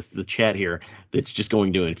into the chat here that's just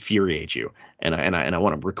going to infuriate you, and I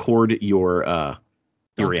want to record your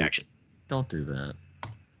reaction. Don't do that.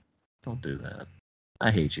 Don't do that.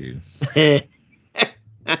 I hate you.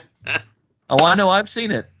 Oh, I know. I've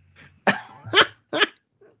seen it.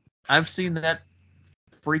 I've seen that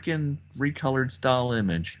freaking recolored style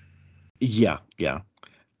image. Yeah.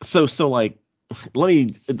 So like, let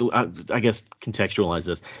me I guess contextualize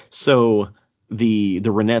this. So the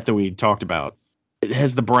Renette that we talked about, it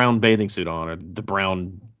has the brown bathing suit on, or the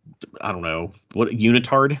brown, I don't know what,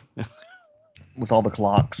 unitard with all the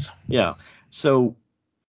clocks. Yeah. So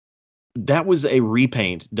that was a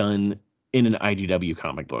repaint done in an IDW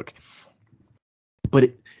comic book.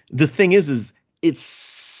 But the thing is it's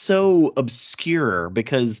so obscure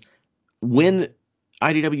because when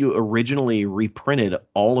IDW originally reprinted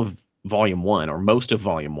all of Volume 1 or most of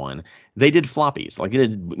Volume 1, they did floppies. Like they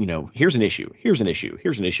did, here's an issue, here's an issue,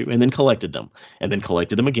 here's an issue, and then collected them, and then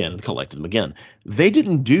collected them again, and collected them again. They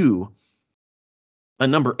didn't do a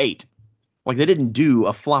number 8. Like they didn't do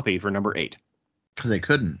a floppy for number 8. Because they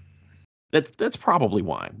couldn't. That's probably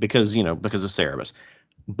why. Because of Cerebus.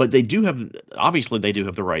 But they do have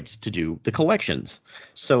the rights to do the collections.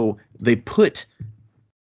 So they put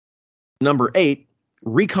number 8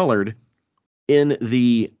 recolored in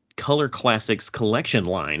the Color Classics collection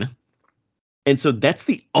line. And so that's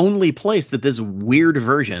the only place that this weird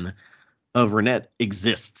version of Renette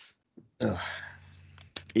exists. Ugh.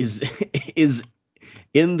 Is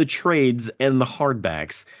in the trades and the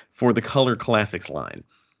hardbacks for the Color Classics line.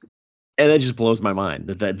 And that just blows my mind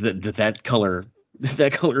that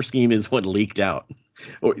color scheme is what leaked out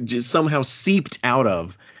or just somehow seeped out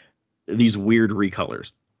of these weird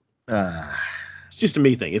recolors. It's just a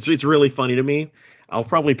me thing. It's really funny to me. I'll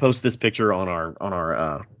probably post this picture on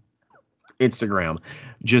our Instagram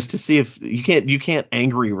just to see if you can't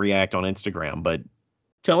angry react on Instagram, but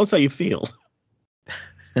tell us how you feel.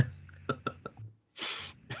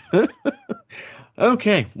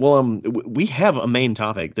 Okay, well, we have a main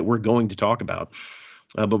topic that we're going to talk about,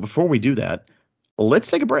 but before we do that,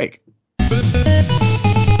 let's take a break.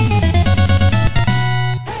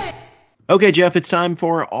 Okay, Jeff, it's time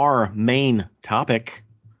for our main topic.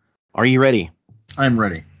 Are you ready? I'm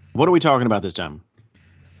ready. What are we talking about this time?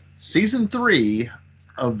 Season 3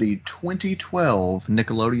 of the 2012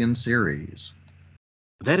 Nickelodeon series.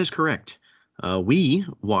 That is correct. We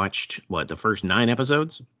watched, the first 9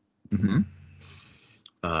 episodes? Mm-hmm.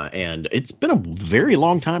 And it's been a very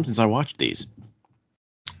long time since I watched these.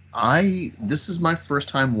 This is my first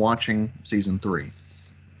time watching season 3.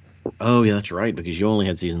 Oh, yeah, that's right, because you only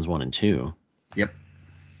had seasons 1 and 2. Yep.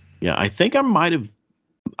 Yeah, I think I might have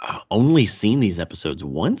only seen these episodes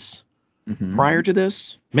once prior to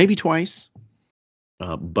this, maybe twice.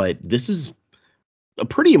 But this is a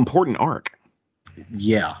pretty important arc.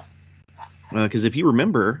 Yeah. Because if you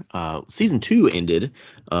remember, season 2 ended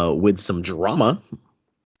with some drama.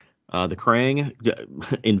 The Krang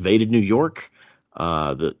invaded New York.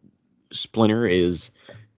 The Splinter is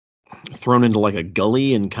thrown into like a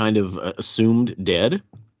gully and kind of assumed dead.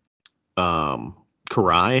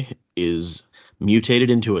 Karai is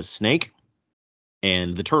mutated into a snake,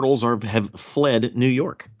 and the Turtles have fled New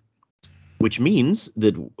York, which means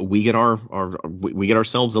that we get we get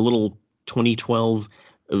ourselves a little 2012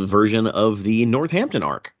 version of the Northampton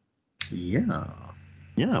arc.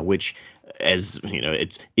 Yeah, which, as you know,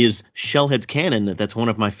 it is Shellhead's canon. That's one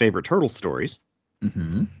of my favorite Turtle stories.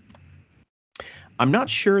 Mm-hmm. I'm not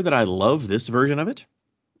sure that I love this version of it.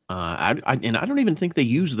 And I don't even think they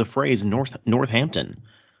use the phrase Northampton.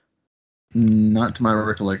 Not to my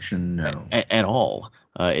recollection, no. At all.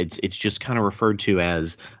 It's just kind of referred to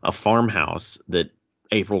as a farmhouse that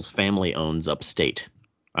April's family owns upstate.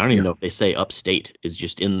 I don't even know if they say upstate. It's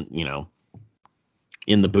just in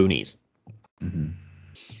the boonies. Mm-hmm.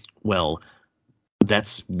 Well,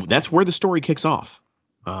 that's where the story kicks off.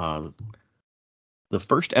 The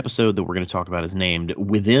first episode that we're going to talk about is named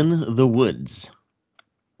Within the Woods.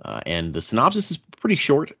 And the synopsis is pretty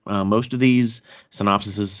short. Most of these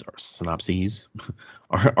synopses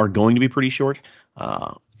are going to be pretty short.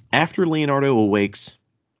 After Leonardo awakes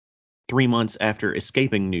 3 months after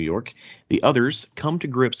escaping New York, the others come to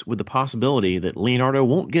grips with the possibility that Leonardo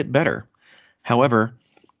won't get better. However,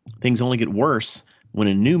 things only get worse when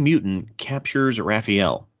a new mutant captures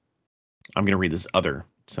Raphael. I'm going to read this other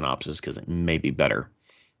synopsis because it may be better,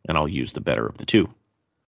 and I'll use the better of the two.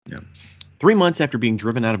 Yeah. 3 months after being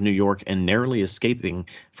driven out of New York and narrowly escaping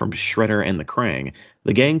from Shredder and the Krang,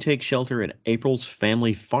 the gang takes shelter at April's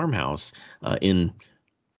family farmhouse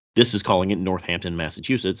this is calling it Northampton,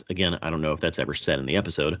 Massachusetts. Again, I don't know if that's ever said in the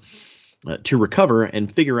episode. To recover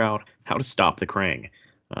and figure out how to stop the Krang.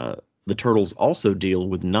 The Turtles also deal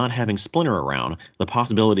with not having Splinter around, the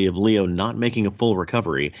possibility of Leo not making a full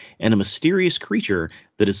recovery, and a mysterious creature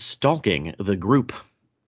that is stalking the group.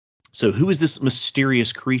 So who is this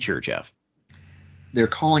mysterious creature, Jeff? They're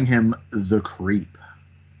calling him the Creep.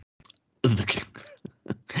 The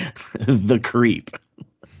Creep.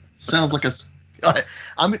 Sounds like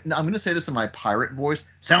I'm going to say this in my pirate voice.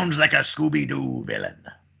 Sounds like a Scooby-Doo villain.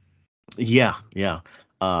 Yeah.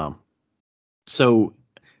 So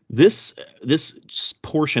this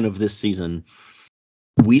portion of this season,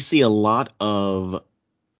 we see a lot of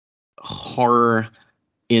horror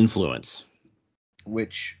influence.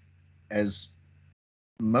 Which, as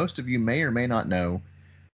most of you may or may not know,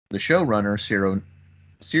 the showrunner,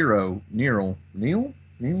 Ciro Neal?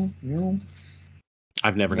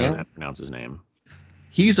 I've never known how to pronounce his name.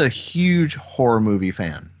 He's a huge horror movie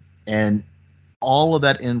fan, and all of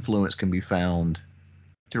that influence can be found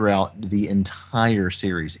throughout the entire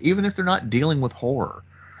series, even if they're not dealing with horror.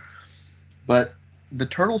 But the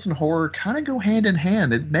Turtles and horror kind of go hand in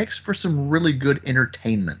hand. It makes for some really good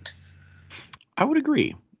entertainment. I would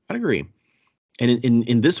agree. I'd agree. And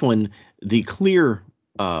in this one, the clear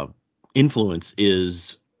influence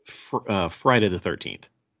is Friday the 13th.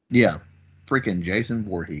 Yeah, freaking Jason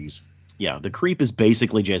Voorhees. Yeah, the Creep is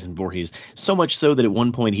basically Jason Voorhees, so much so that at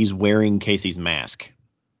one point he's wearing Casey's mask.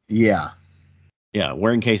 Yeah,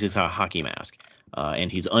 wearing Casey's hockey mask.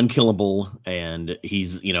 And he's unkillable, and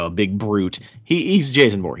he's a big brute. He's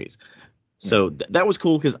Jason Voorhees. So that was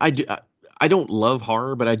cool because I don't love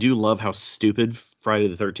horror, but I do love how stupid Friday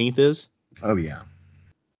the 13th is. Oh yeah.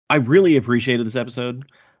 I really appreciated this episode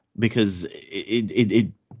because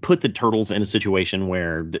it put the Turtles in a situation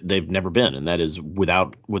where they've never been, and that is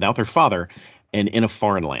without their father and in a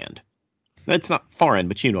foreign land. That's not foreign,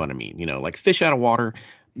 but you know what I mean. Like fish out of water.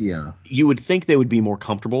 Yeah. You would think they would be more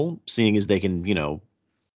comfortable, seeing as they can,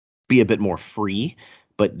 be a bit more free,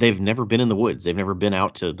 but they've never been in the woods. They've never been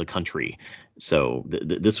out to the country. So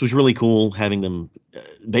this was really cool, having them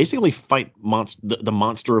basically fight the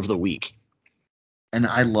monster of the week. And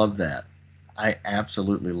I love that. I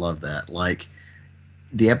absolutely love that. Like,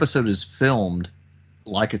 the episode is filmed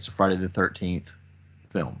like it's a Friday the 13th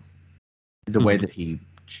film. The way that he,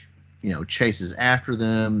 chases after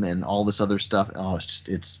them and all this other stuff. Oh,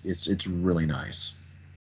 it's really nice.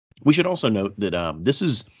 We should also note that this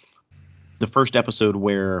is the first episode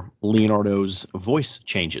where Leonardo's voice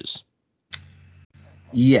changes.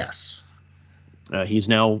 Yes. He's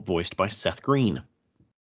now voiced by Seth Green,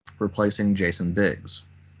 replacing Jason Biggs.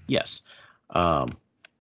 Yes.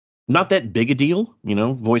 Not that big a deal.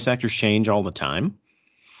 Voice actors change all the time.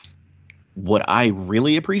 What I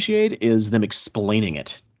really appreciate is them explaining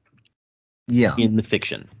it. Yeah. In the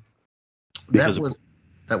fiction. That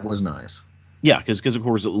was nice. Yeah, because of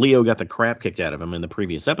course Leo got the crap kicked out of him in the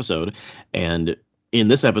previous episode, and in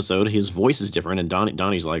this episode his voice is different, and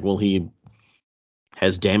Donnie's like, well, he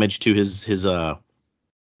has damage to his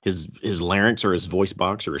larynx or his voice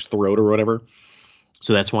box or his throat or whatever,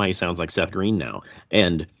 so that's why he sounds like Seth Green now.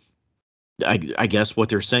 And I guess what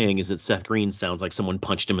they're saying is that Seth Green sounds like someone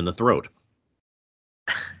punched him in the throat,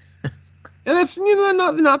 and that's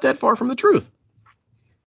not that far from the truth.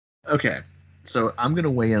 Okay, so I'm gonna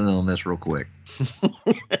weigh in on this real quick.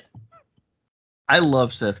 I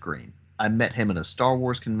love Seth Green. I met him at a Star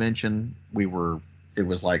Wars convention. It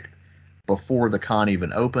was like before the con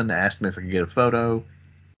even opened. I asked him if I could get a photo.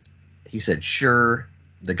 He said, sure.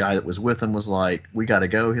 The guy that was with him was like, we got to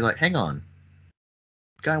go. He's like, hang on.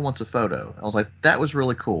 Guy wants a photo. I was like, that was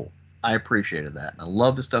really cool. I appreciated that. I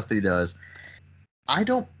love the stuff that he does. I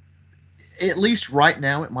don't, at least right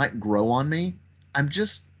now, it might grow on me. I'm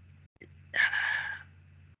just,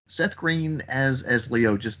 Seth Green as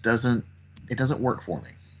Leo just doesn't work for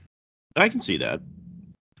me. I can see that.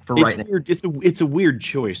 For It's right now. weird. It's a weird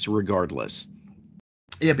choice regardless.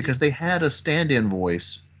 Yeah, because they had a stand-in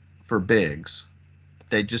voice for Biggs.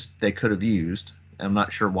 They could have used. I'm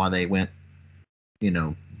not sure why they went,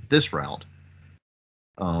 this route.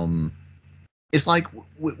 It's like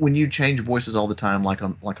when you change voices all the time, like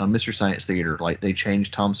on Mystery Science Theater, like they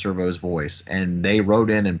changed Tom Servo's voice and they wrote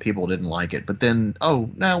in and people didn't like it, but then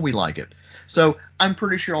now we like it. So I'm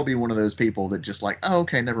pretty sure I'll be one of those people that just like, oh,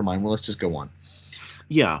 okay, never mind. Well, let's just go on.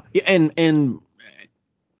 Yeah, and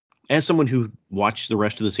as someone who watched the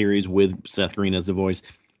rest of the series with Seth Green as the voice,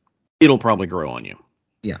 it'll probably grow on you.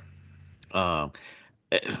 Yeah.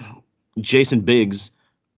 Jason Biggs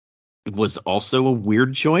was also a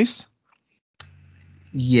weird choice.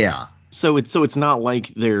 Yeah. So it's not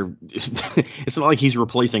like it's not like he's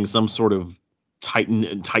replacing some sort of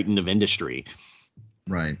titan of industry.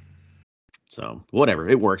 Right. So whatever,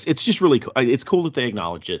 it works. It's just really cool. It's cool that they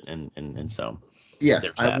acknowledge it, and so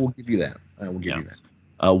yes, I will give you that. I will give you that.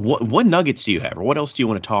 What nuggets do you have, or what else do you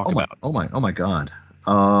want to talk about? Oh my God.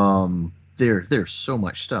 There's so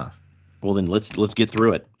much stuff. Well, then let's get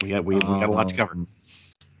through it. We got a lot to cover.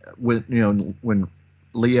 When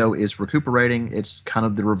Leo is recuperating, it's kind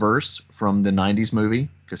of the reverse from the '90s movie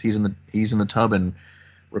because he's in the tub and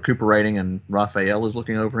recuperating, and Raphael is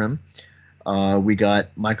looking over him. We got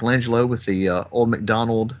Michelangelo with the old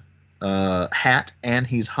McDonald hat, and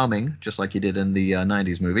he's humming just like he did in the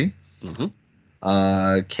 '90s movie.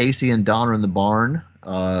 Mm-hmm. Casey and Don are in the barn.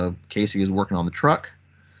 Casey is working on the truck.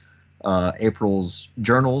 April's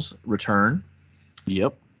journals return.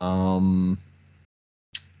 Yep.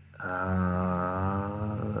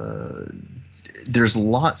 There's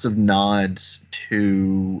lots of nods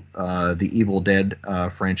to the Evil Dead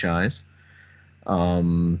franchise,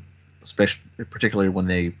 especially particularly when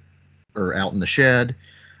they are out in the shed.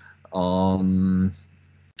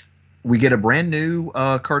 We get a brand new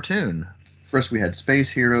cartoon. First we had Space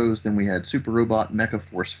Heroes, then we had Super Robot Mecha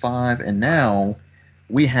Force 5, and now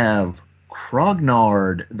we have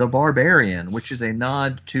Krognard the Barbarian, which is a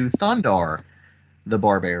nod to Thundar the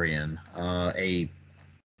Barbarian, a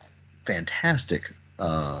fantastic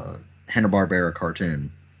Hanna-Barbera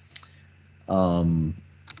cartoon. I'm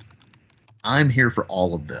here for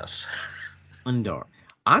all of this. Thundar.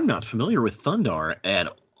 I'm not familiar with Thundar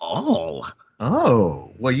at all.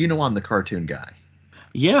 Oh, well, I'm the cartoon guy.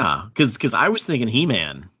 Yeah, because I was thinking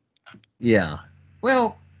He-Man. Yeah.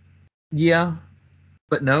 Well, yeah,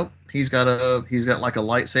 but no. He's got like a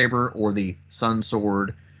lightsaber or the sun sword,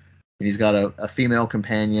 and he's got a female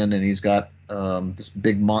companion, and he's got this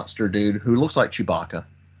big monster dude who looks like Chewbacca.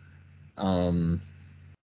 I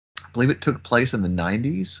believe it took place in the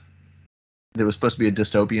 '90s. There was supposed to be a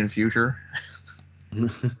dystopian future.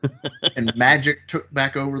 And magic took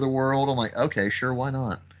back over the world. I'm like, okay, sure, why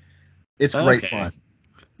not? It's great fun.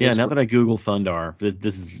 Yeah, now that I Google Thundar,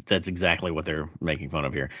 that's exactly what they're making fun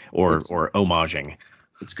of here, or homaging.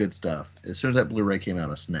 It's good stuff. As soon as that Blu-ray came out,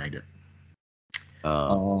 I snagged it.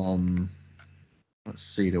 Let's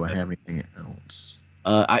see. Do I have anything else?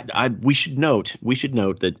 We should note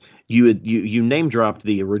that you name dropped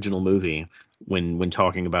the original movie when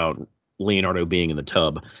talking about Leonardo being in the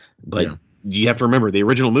tub, but Yeah. You have to remember the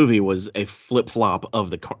original movie was a flip flop of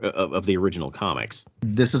the original comics.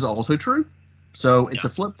 This is also true. So it's a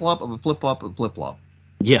flip flop of a flip flop of a flip flop.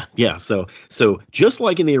 Yeah. So just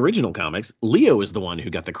like in the original comics, Leo is the one who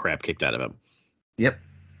got the crap kicked out of him. Yep.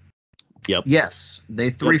 Yes, they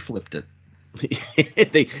flipped it.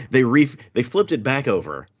 they flipped it back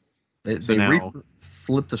over. They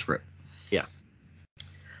flipped the script. Yeah.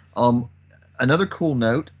 Another cool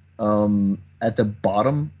note. at the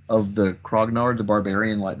bottom of the Krognard the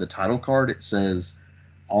Barbarian, like the title card, it says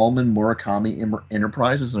Almond Murakami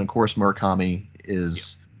Enterprises, and of course Murakami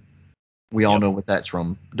is. We all know what that's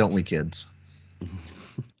from, don't we, kids?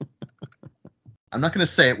 I'm not going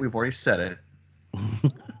to say it. We've already said it.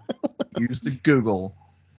 Use the Google.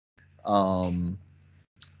 When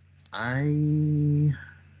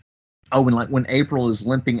April is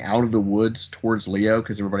limping out of the woods towards Leo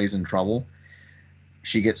because everybody's in trouble,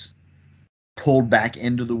 she gets pulled back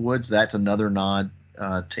into the woods. That's another nod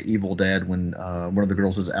to Evil Dead when one of the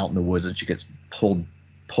girls is out in the woods and she gets pulled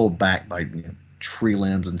back by tree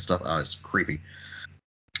limbs and stuff. Oh, it's creepy.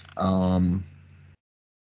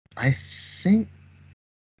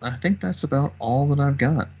 I think that's about all that I've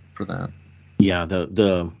got for that. Yeah,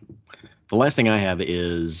 the last thing I have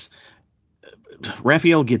is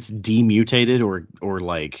Raphael gets demutated or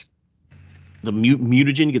like the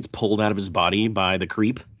mutagen gets pulled out of his body by the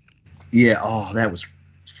creep. Yeah, oh, that was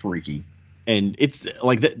freaky. And it's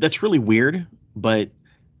like that's really weird, but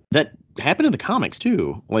that happened in the comics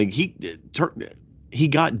too. Like he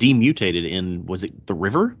got demutated in, was it the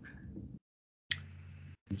river?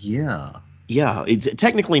 Yeah. Yeah, it's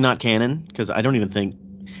technically not canon because I think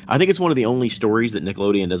it's one of the only stories that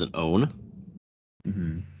Nickelodeon doesn't own.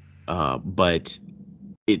 Mm-hmm. But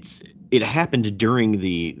it happened during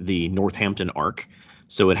the Northampton arc,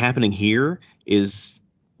 so it happening here is,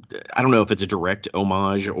 I don't know if it's a direct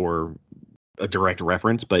homage or a direct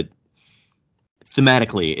reference, but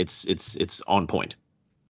thematically it's on point.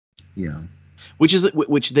 Yeah.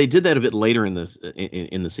 Which they did that a bit later in this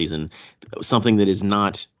in the season, something that is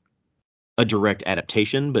not a direct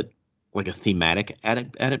adaptation, but like a thematic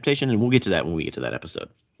adaptation, and we'll get to that when we get to that episode.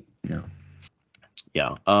 Yeah.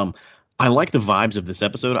 Yeah. I like the vibes of this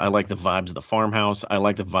episode. I like the vibes of the farmhouse. I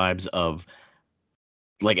like the vibes of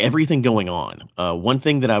like everything going on. One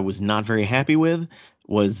thing that I was not very happy with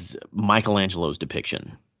was Michelangelo's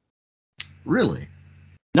depiction. Really?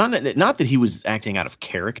 Not that he was acting out of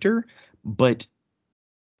character, but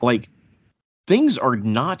like things are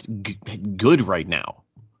not good right now.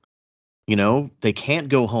 They can't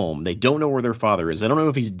go home. They don't know where their father is. They don't know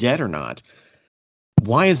if he's dead or not.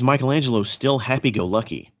 Why is Michelangelo still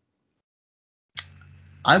happy-go-lucky?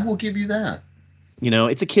 I will give you that.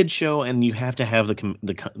 It's a kid's show, and you have to have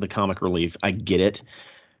the comic relief. I get it.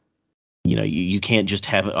 You can't just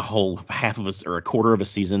have a whole half of us or a quarter of a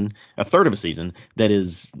season, a third of a season that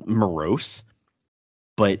is morose.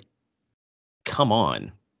 But come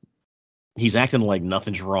on, he's acting like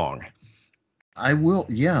nothing's wrong. I will.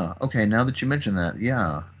 Yeah. Okay. Now that you mention that,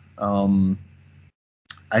 yeah.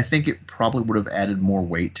 I think it probably would have added more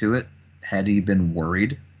weight to it had he been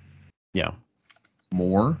worried. Yeah.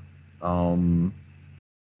 More.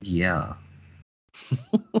 Yeah.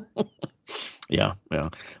 Yeah.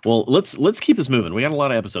 Well, let's keep this moving. We got a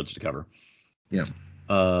lot of episodes to cover. Yeah.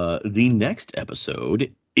 The next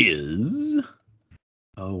episode is.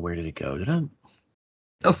 Oh, where did it go?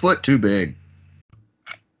 A Foot Too Big.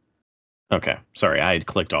 Okay, sorry, I had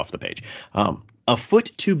clicked off the page. A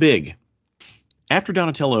Foot Too Big. After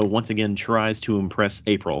Donatello once again tries to impress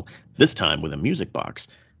April, this time with a music box,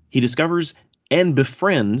 he discovers and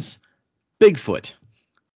befriends Bigfoot,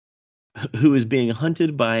 who is being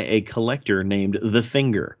hunted by a collector named The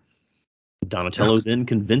Finger. Donatello then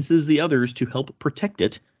convinces the others to help protect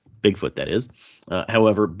it, Bigfoot that is.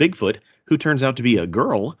 However, Bigfoot, who turns out to be a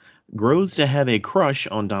girl, grows to have a crush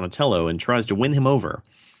on Donatello and tries to win him over.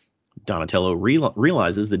 Donatello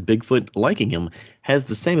realizes that Bigfoot liking him has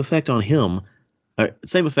the same effect on him,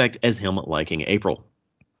 same effect as him liking April.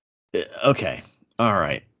 Okay, all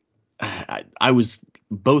right. I was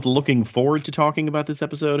both looking forward to talking about this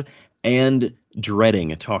episode and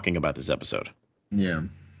dreading talking about this episode. Yeah.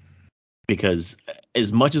 Because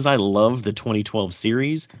as much as I love the 2012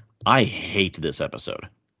 series, I hate this episode.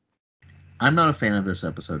 I'm not a fan of this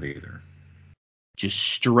episode either. Just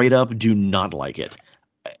straight up do not like it.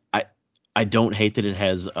 I don't hate that it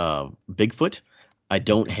has Bigfoot. I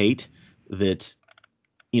don't hate that,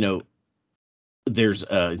 there's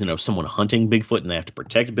someone hunting Bigfoot and they have to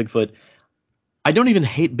protect Bigfoot. I don't even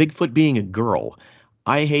hate Bigfoot being a girl.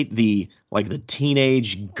 I hate the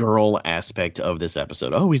teenage girl aspect of this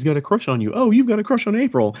episode. Oh, he's got a crush on you. Oh, you've got a crush on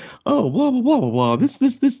April. Oh, blah blah blah blah blah.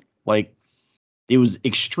 This. Like, it was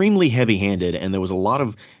extremely heavy-handed, and there was a lot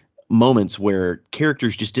of moments where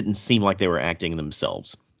characters just didn't seem like they were acting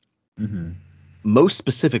themselves. Mm-hmm. Most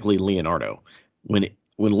specifically, Leonardo. When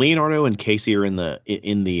Leonardo and Casey are in the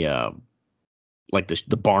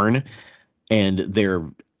barn, and they're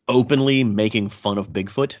openly making fun of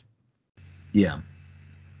Bigfoot. Yeah.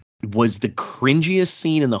 Was the cringiest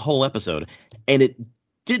scene in the whole episode, and it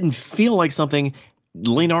didn't feel like something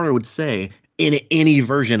Leonardo would say in any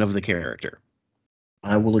version of the character.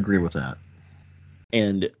 I will agree with that.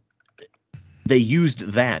 And they used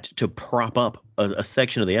that to prop up a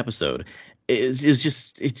section of the episode. It was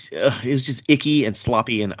just icky and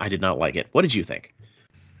sloppy, and I did not like it. What did you think?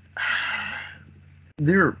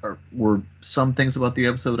 Were some things about the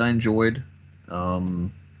episode I enjoyed.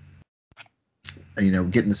 Getting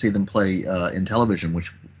to see them play in television,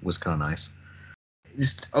 which was kind of nice.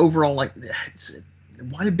 Just overall, like,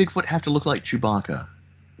 why did Bigfoot have to look like Chewbacca?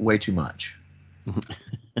 Way too much.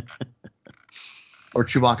 Or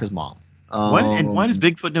Chewbacca's mom. Why does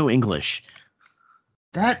Bigfoot know English?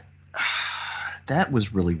 That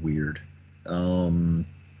was really weird.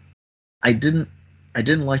 I didn't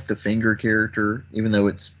like the Finger character, even though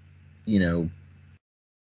it's,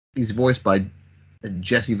 he's voiced by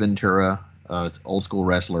Jesse Ventura. It's an old school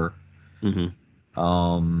wrestler.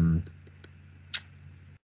 Mm-hmm.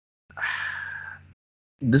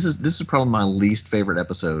 This is probably my least favorite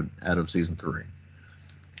episode out of season 3.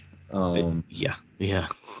 Yeah.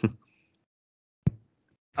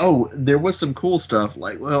 Oh, there was some cool stuff.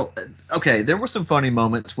 Like, well, okay, there were some funny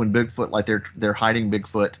moments when Bigfoot, like they're hiding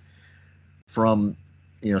Bigfoot from,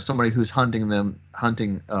 somebody who's hunting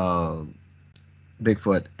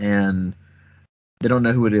Bigfoot, and they don't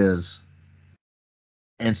know who it is,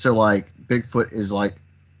 and so like Bigfoot is like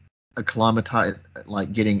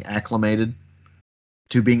getting acclimated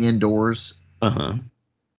to being indoors.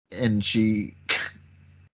 And she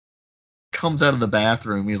comes out of the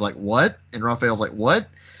bathroom. He's like, "What?" And Raphael's like, "What?"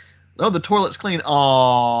 "Oh, the toilet's clean."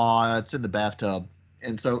 "Oh, it's in the bathtub."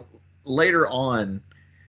 And so later on,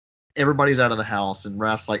 everybody's out of the house, and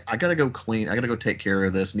Raph's like, "I gotta go clean. I gotta go take care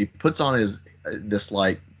of this." And he puts on his this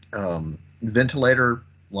ventilator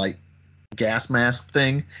gas mask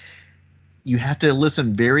thing. You have to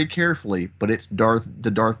listen very carefully, but it's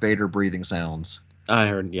the Darth Vader breathing sounds. I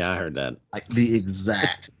heard that. Like the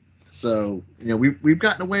exact. So, we've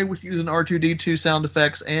gotten away with using R2-D2 sound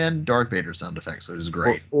effects and Darth Vader sound effects, so it is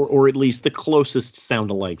great. Or at least the closest sound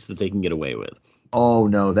alikes that they can get away with. Oh,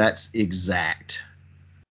 no, that's exact.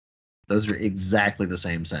 Those are exactly the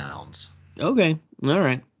same sounds. Okay, all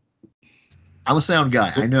right. I'm a sound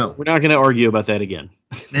guy, I know. We're not going to argue about that again.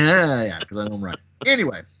 Yeah, because I know I'm right.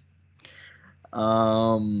 Anyway.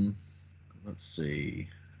 Let's see.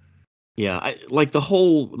 Yeah, I like the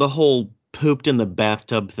whole pooped in the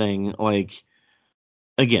bathtub thing. Like,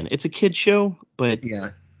 again, it's a kid show, but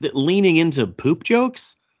yeah, leaning into poop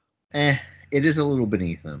jokes, it is a little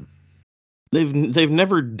beneath them. They've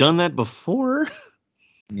never done that before.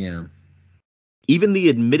 Yeah. Even the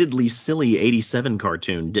admittedly silly 87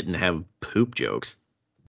 cartoon didn't have poop jokes.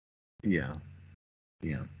 Yeah.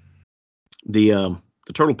 The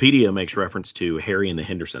Turtlepedia makes reference to Harry and the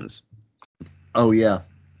Hendersons. Oh yeah.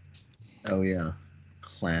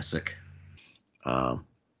 Classic. I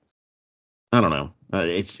don't know.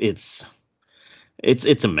 It's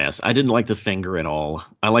a mess. I didn't like the Finger at all.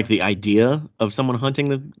 I like the idea of someone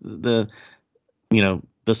hunting the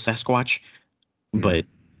Sasquatch, but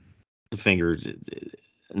the Finger,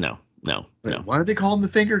 no. Why do they call him the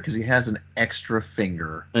Finger? Because he has an extra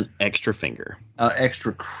finger. An extra finger.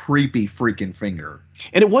 Extra creepy freaking finger.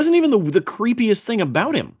 And it wasn't even the creepiest thing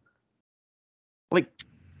about him. Like,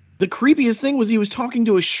 the creepiest thing was he was talking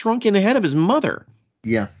to a shrunken head of his mother.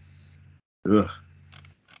 Yeah. Ugh.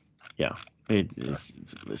 Yeah. It's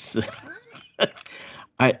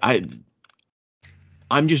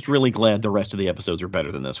I'm just really glad the rest of the episodes are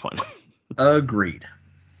better than this one. Agreed.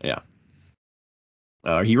 Yeah.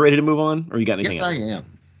 Are you ready to move on? Or you got anything else? Yes, I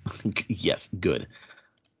am. Yes, good.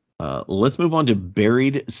 Let's move on to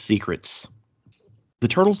Buried Secrets. The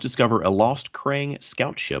Turtles discover a lost Krang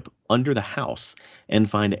scout ship under the house and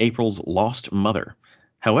find April's lost mother.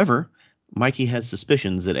 However, Mikey has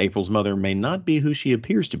suspicions that April's mother may not be who she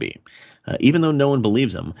appears to be. Even though no one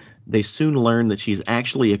believes him, they soon learn that she's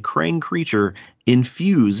actually a Krang creature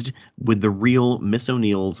infused with the real Miss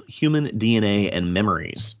O'Neill's human DNA and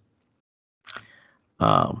memories.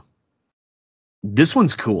 This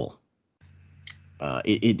one's cool.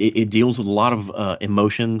 It deals with a lot of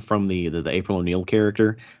emotion from the April O'Neil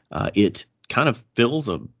character. It kind of fills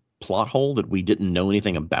a plot hole that we didn't know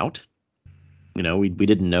anything about. We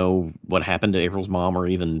didn't know what happened to April's mom, or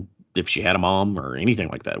even if she had a mom or anything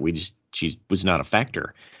like that. She was not a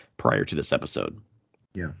factor prior to this episode.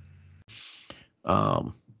 Yeah.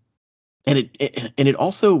 And it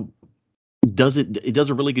also does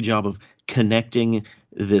a really good job of connecting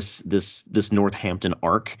this Northampton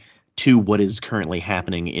arc to what is currently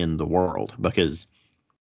happening in the world, because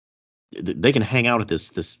they can hang out at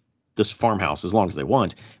this this farmhouse as long as they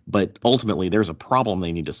want, but ultimately there's a problem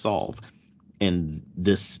they need to solve, and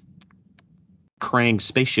this Krang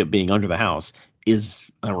spaceship being under the house is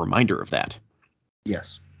a reminder of that.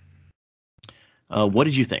 Yes. What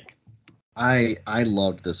did you think? I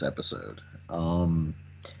loved this episode. I'm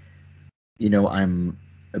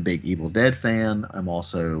a big Evil Dead fan. I'm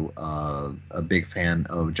also a big fan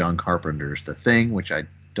of John Carpenter's The Thing, which I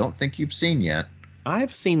don't think you've seen yet.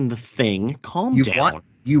 I've seen The Thing. Calm You down.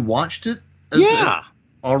 you watched it? Yeah.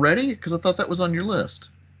 Already? Because I thought that was on your list.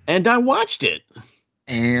 And I watched it.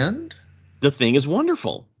 And The Thing is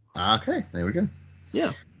wonderful. okay, there we go.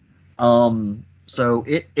 Yeah. So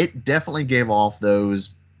it definitely gave off those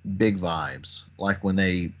big vibes, like when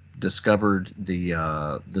they discovered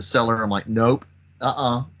the cellar. I'm like, nope,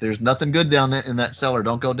 there's nothing good down there in that cellar.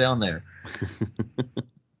 Don't go down there.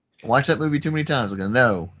 Watch that movie too many times. I go,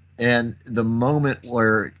 no. And the moment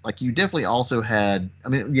where, like, you definitely also had, I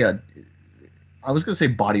mean, yeah, I was gonna say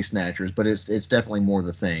body snatchers, but it's definitely more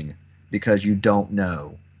The Thing, because you don't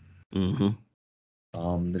know. Mm-hmm.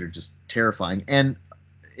 That are just terrifying. And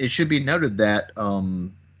it should be noted that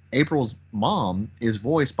April's mom is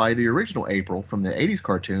voiced by the original April from the 80s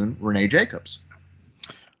cartoon, Renee Jacobs.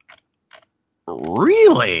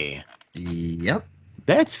 Really? Yep.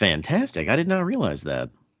 That's fantastic. I did not realize that.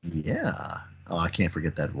 Yeah. Oh, I can't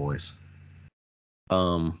forget that voice.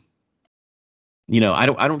 I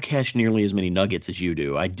don't catch nearly as many nuggets as you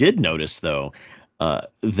do. I did notice though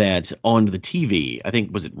that on the TV, I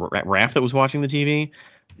think was it Raph that was watching the TV?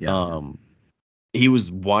 Yeah. He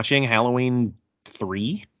was watching Halloween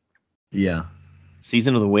 3, Yeah.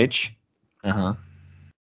 Season of the Witch, Uh-huh.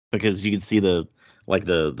 because you could see the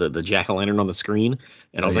jack-o'-lantern on the screen,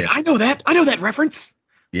 and I Oh, was like, yeah. I know that reference.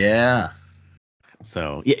 Yeah.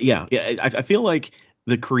 So yeah. I feel like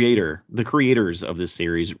the creators of this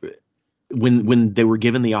series, when they were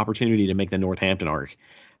given the opportunity to make the Northampton arc,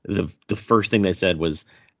 the first thing they said was,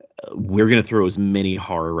 we're going to throw as many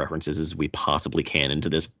horror references as we possibly can into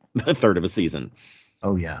this third of a season.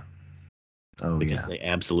 Oh, yeah. Oh, Because yeah. they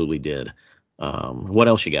absolutely did. What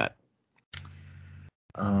else you got?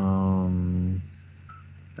 Um,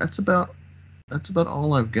 that's about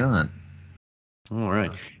all I've got. All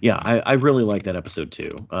right. Yeah, I really like that episode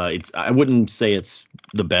too. I wouldn't say it's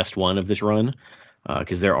the best one of this run,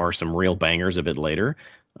 because there are some real bangers a bit later,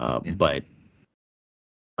 Yeah. but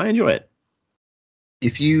I enjoy it.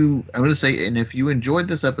 I'm going to say, and if you enjoyed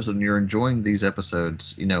this episode and you're enjoying these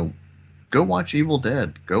episodes, go watch Evil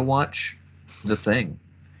Dead. Go watch The Thing.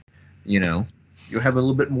 You'll have a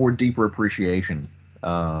little bit more deeper appreciation.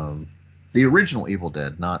 The original Evil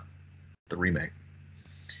Dead, not the remake.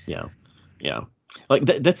 Yeah, yeah. Like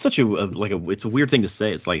that's such it's a weird thing to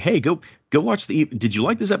say. It's like, hey, go watch did you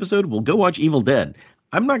like this episode? Well, go watch Evil Dead.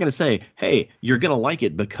 I'm not gonna say, hey, you're gonna like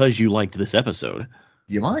it because you liked this episode.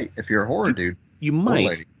 You might, if you're a horror You dude. you Horror might.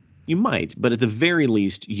 lady. You might, but at the very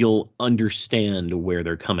least, you'll understand where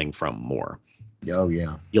they're coming from more. Oh,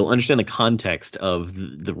 yeah. You'll understand the context of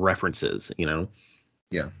the references,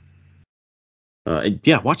 Yeah.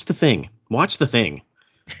 Yeah, watch The Thing. Watch The Thing.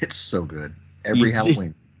 It's so good. Every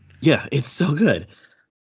Halloween. Yeah, it's so good.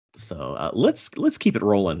 So let's keep it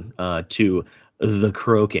rolling to the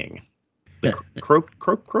croaking. The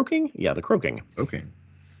croaking? Yeah, the croaking. Okay.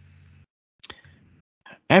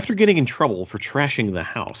 After getting in trouble for trashing the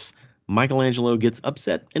house, Michelangelo gets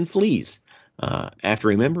upset and flees. After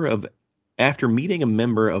meeting a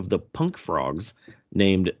member of the Punk Frogs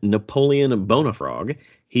named Napoleon Bonafrog,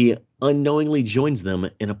 he unknowingly joins them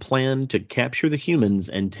in a plan to capture the humans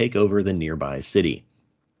and take over the nearby city.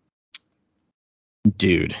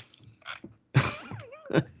 Dude.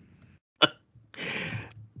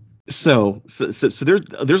 So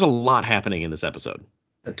there's a lot happening in this episode.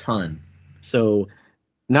 A ton. So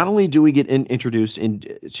not only do we get introduced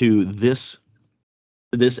into this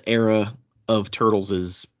era of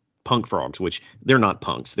Turtles' punk frogs, which they're not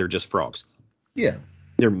punks, they're just frogs. Yeah.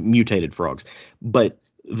 They're mutated frogs. But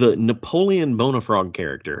the Napoleon Bonafrog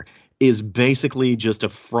character is basically just a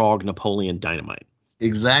frog Napoleon Dynamite.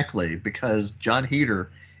 Exactly, because John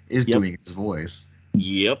Heder is doing his voice.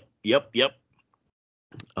 Yep.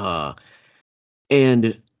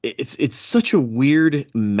 And it's such a weird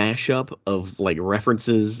mashup of like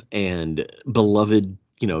references and beloved,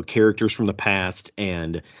 characters from the past,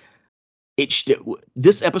 and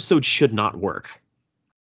this episode should not work.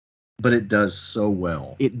 But it does so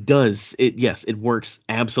well. It does. It works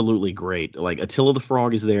absolutely great. Like Attila the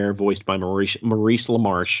Frog is there, voiced by Maurice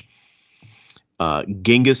LaMarche.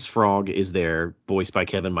 Genghis Frog is there, voiced by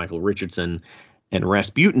Kevin Michael Richardson, and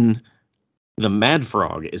Rasputin, the Mad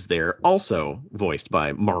Frog, is there, also voiced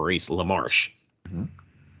by Maurice LaMarche. Mm-hmm.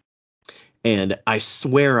 And I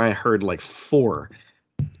swear I heard like 4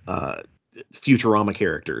 uh, Futurama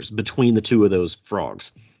characters between the 2 of those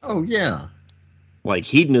frogs. Oh yeah. Like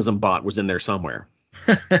Hedonism Bot was in there somewhere.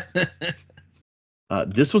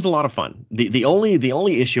 This was a lot of fun. The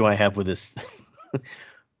only issue I have with this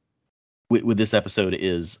with this episode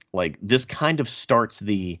is like this kind of starts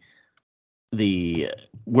the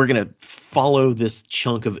we're gonna follow this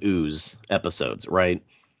chunk of ooze episodes, right?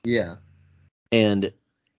 Yeah. And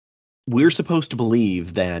we're supposed to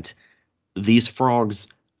believe that these frogs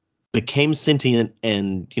became sentient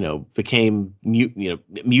and became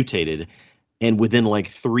mutated, and within like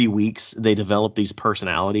 3 weeks they developed these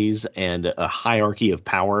personalities and a hierarchy of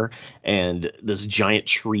power and this giant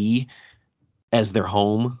tree as their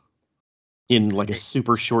home in like a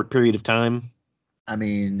super short period of time. I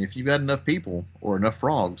mean, if you got enough people or enough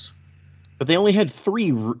frogs. But they only had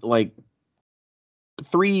 3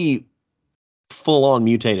 full on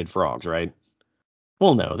mutated frogs, right?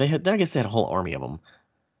 Well, no, I guess they had a whole army of them.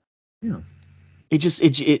 Yeah.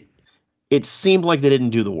 It seemed like they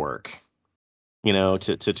didn't do the work,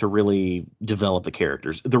 to really develop the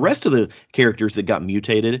characters. The rest of the characters that got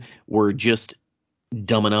mutated were just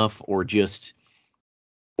dumb enough or just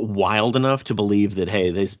wild enough to believe that, hey,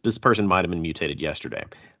 this person might have been mutated yesterday.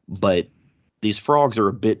 But these frogs are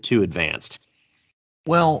a bit too advanced.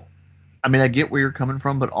 Well, I mean, I get where you're coming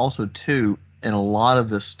from, but also too, in a lot of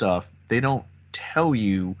this stuff, they don't tell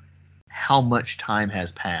you how much time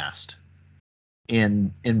has passed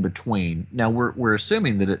in between. Now we're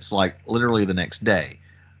assuming that it's like literally the next day.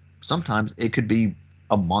 Sometimes it could be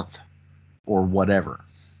a month or whatever.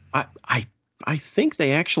 I think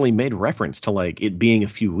they actually made reference to like it being a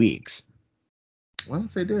few weeks. Well,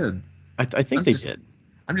 if they did, I think they did.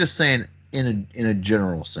 I'm just saying in a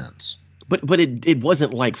general sense. But it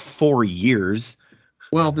wasn't like 4 years.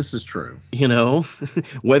 Well, this is true.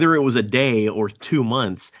 Whether it was a day or 2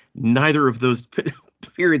 months, neither of those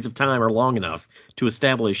periods of time are long enough to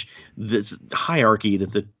establish this hierarchy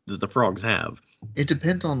that the frogs have. It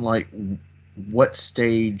depends on like what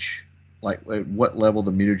stage, like what level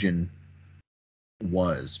the mutagen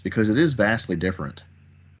was, because it is vastly different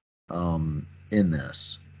in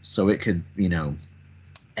this. So it could,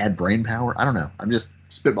 add brain power. I don't know. I'm just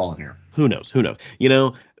spitballing here. Who knows?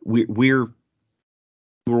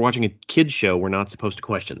 We're watching a kids show. We're not supposed to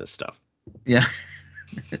question this stuff. Yeah.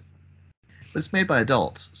 But it's made by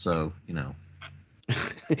adults, so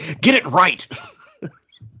Get it right.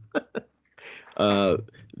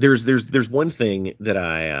 There's one thing that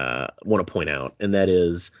I want to point out, and that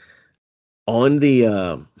is on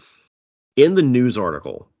the in the news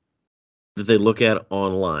article that they look at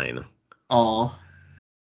online. Oh.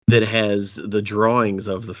 That has the drawings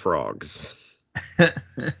of the frogs.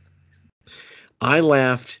 I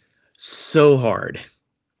laughed so hard.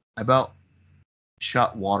 I about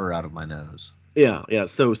shot water out of my nose. Yeah.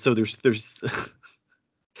 So there's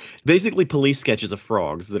basically police sketches of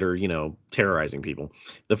frogs that are, terrorizing people.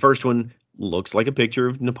 The first one looks like a picture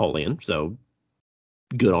of Napoleon, so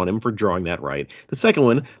good on him for drawing that right. The second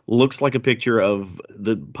one looks like a picture of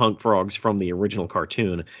the punk frogs from the original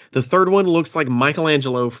cartoon. The third one looks like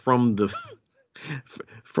Michelangelo from the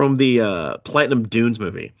Platinum Dunes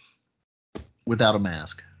movie. Without a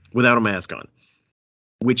mask. Without a mask on.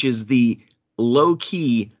 Which is the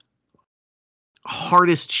low-key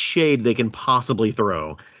hardest shade they can possibly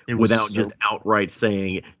throw without just outright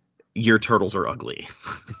saying your turtles are ugly.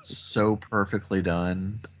 It's so perfectly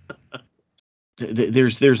done.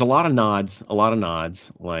 There's a lot of nods.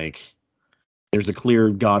 Like there's a clear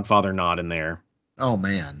Godfather nod in there. Oh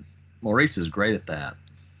man, Maurice is great at that.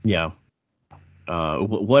 Yeah.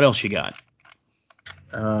 What else you got?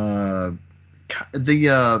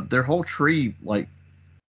 Their whole tree like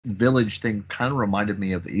village thing kind of reminded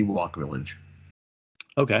me of the Ewok village.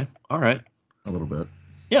 Okay. All right. A little bit.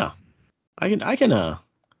 Yeah. I can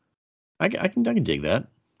dig that.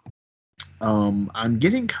 I'm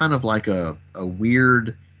getting kind of like a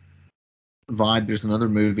weird vibe. There's another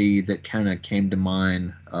movie that kind of came to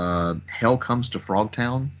mind. Hell Comes to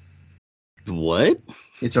Frogtown. What?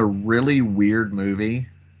 It's a really weird movie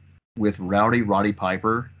with Roddy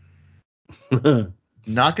Piper.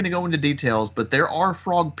 Not going to go into details, but there are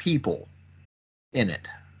frog people in it.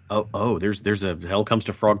 Oh, there's a Hell Comes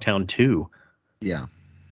to Frogtown 2. Yeah.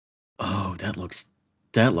 Oh, that looks.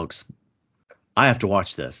 I have to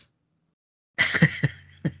watch this.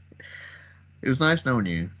 It was nice knowing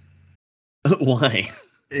you. Why?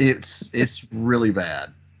 It's really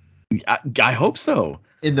bad. I hope so.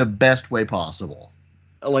 In the best way possible.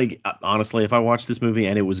 Like, honestly, if I watched this movie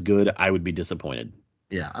and it was good, I would be disappointed.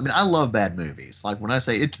 Yeah, I mean, I love bad movies. Like, when I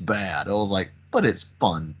say it's bad, I was like, but it's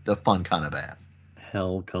fun. The fun kind of bad.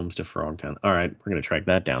 Hell Comes to Frogtown. All right, we're gonna track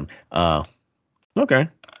that down. Okay.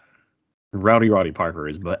 Rowdy Piper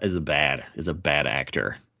is a bad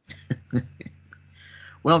actor.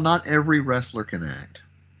 Well, not every wrestler can act.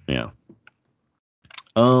 Yeah.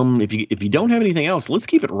 If you don't have anything else, let's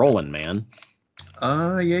keep it rolling, man.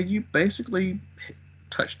 Yeah, you basically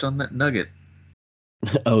touched on that nugget.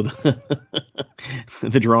 Oh,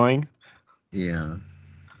 the drawing. Yeah.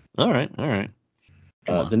 All right. Come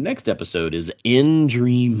on. The next episode is In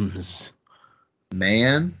Dreams.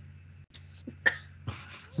 Man.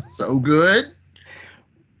 So good.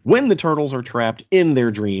 When the turtles are trapped in their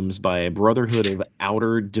dreams by a brotherhood of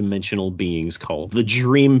outer dimensional beings called the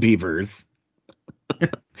Dream Beavers,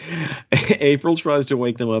 April tries to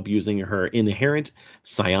wake them up using her inherent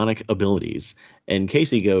psionic abilities, and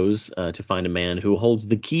Casey goes to find a man who holds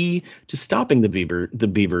the key to stopping the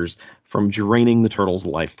beavers from draining the turtles'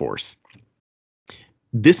 life force.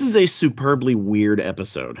 This is a superbly weird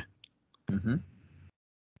episode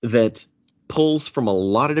that pulls from a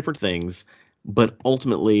lot of different things, but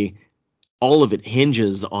ultimately all of it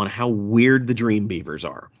hinges on how weird the Dream Beavers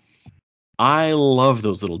are. I love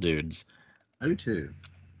those little dudes. I do too.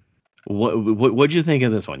 What'd you think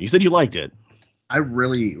of this one? You said you liked it. I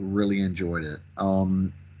really, really enjoyed it.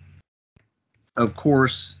 Of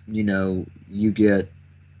course, you get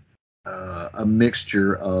a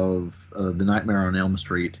mixture of the Nightmare on Elm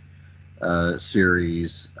Street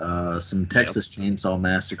series, some Texas Chainsaw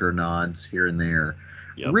Massacre nods here and there.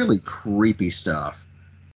 Yep. Really creepy stuff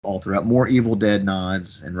all throughout. More Evil Dead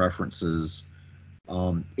nods and references.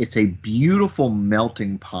 It's a beautiful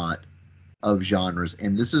melting pot of genres,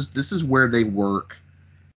 and this is where they work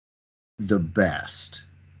the best,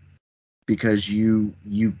 because you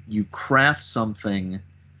craft something,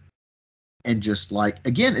 and just like,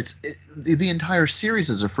 again, the entire series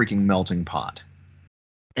is a freaking melting pot,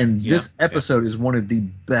 and this episode is one of the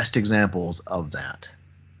best examples of that.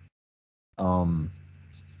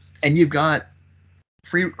 And you've got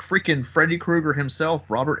freaking Freddy Krueger himself,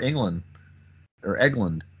 Robert Englund,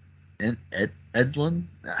 and Edlund.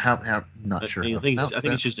 How not sure. I think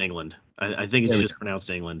it's just England. I think it's just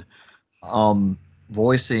pronounced England.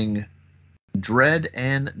 Voicing Dread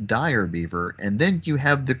and Dire Beaver, and then you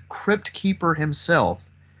have the Crypt Keeper himself,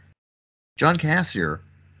 John Cassier,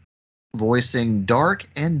 voicing Dark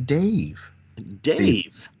and Dave.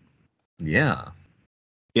 Dave. Yeah.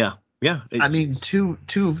 I mean, two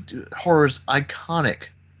of horror's iconic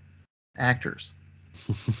actors.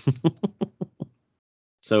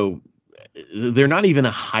 So they're not even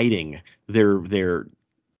hiding their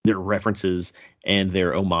references and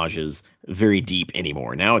their homages very deep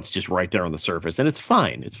anymore. Now it's just right there on the surface, and it's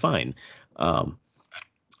fine. It's fine.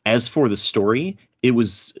 As for the story,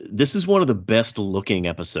 this is one of the best looking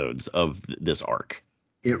episodes of this arc.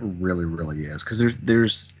 It really, really is, because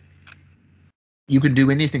there's you can do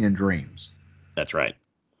anything in dreams. That's right.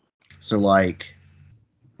 So like,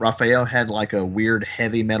 Raphael had like a weird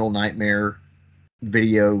heavy metal nightmare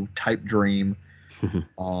video type dream.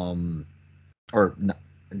 Or I'm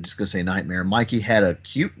just gonna say nightmare. Mikey had a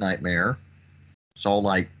cute nightmare. It's all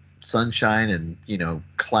like sunshine and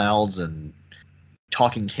clouds and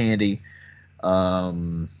talking candy.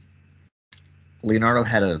 Leonardo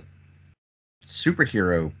had a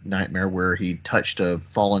superhero nightmare where he touched a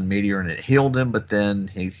fallen meteor and it healed him, but then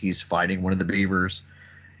he's fighting one of the beavers.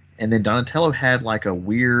 And then Donatello had like a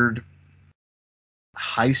weird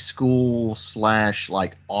high school /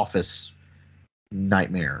 like office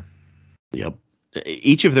nightmare. Yep.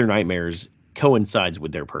 Each of their nightmares coincides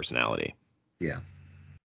with their personality. Yeah.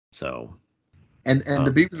 So. And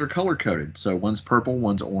the beavers are color coded. So one's purple,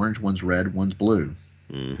 one's orange, one's red, one's blue.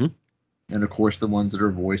 Mm-hmm. And of course, the ones that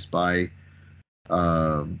are voiced by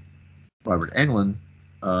Robert Englund,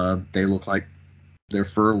 they look like, their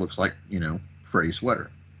fur looks like Freddy's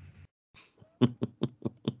sweater.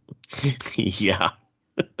 Yeah.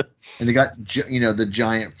 And they got the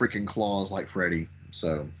giant freaking claws like Freddy.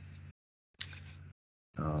 So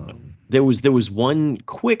there was one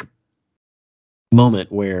quick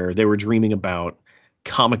moment where they were dreaming about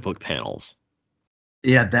comic book panels.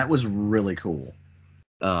 Yeah, that was really cool.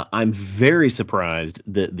 I'm very surprised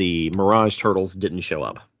that the Mirage Turtles didn't show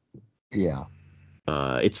up. Yeah.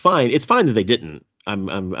 It's fine. It's fine that they didn't.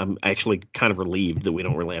 I'm actually kind of relieved that we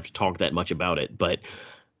don't really have to talk that much about it. But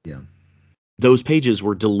yeah, those pages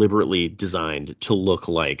were deliberately designed to look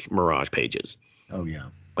like Mirage pages. Oh yeah.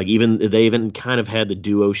 Like they even kind of had the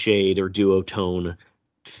duo shade or duo tone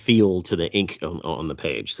feel to the ink on the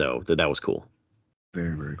page. So that was cool.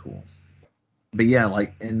 Very, very cool. But yeah,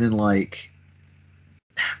 like, and then like,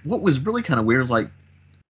 what was really kind of weird, like,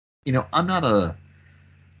 I'm not a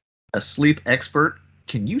sleep expert.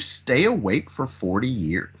 Can you stay awake for 40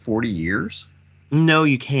 years? No,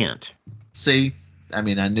 you can't. See, I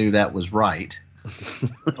mean, I knew that was right,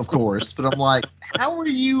 of course, but I'm like, how are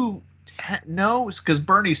you? No, it's because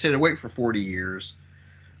Bernie stayed awake for 40 years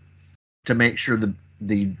to make sure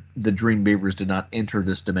the Dream Beavers did not enter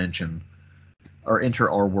this dimension or enter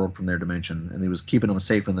our world from their dimension, and he was keeping them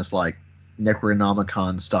safe in this like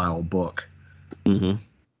Necronomicon style book. Mm-hmm.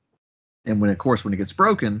 And when it gets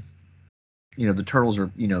broken, the turtles are,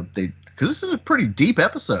 because this is a pretty deep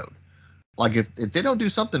episode. Like if they don't do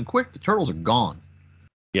something quick, the turtles are gone.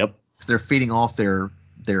 Yep. Because they're feeding off their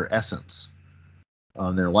essence,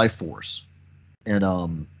 their life force.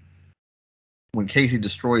 And when Casey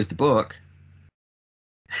destroys the book,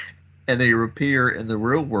 and they appear in the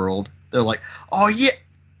real world, they're like, oh yeah,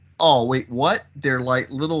 oh wait, what? They're like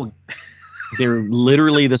little. They're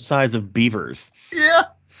literally the size of beavers. Yeah.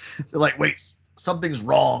 They're like, wait, something's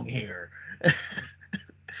wrong here. And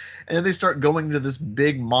then they start going into this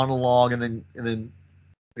big monologue, and then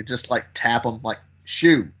they just like tap them, like,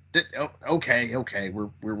 shoo. Okay,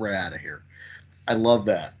 we're out of here. I love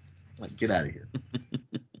that. Like, get out of here.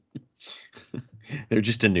 They're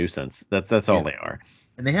just a nuisance. That's all Yeah. they are.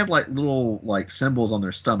 And they have like little like symbols on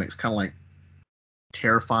their stomachs, kind of like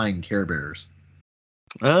terrifying Care Bears.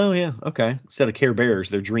 Oh yeah, okay. Instead of Care Bears,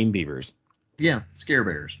 they're Dream Beavers. Yeah, Scare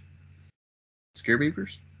Bears. Scare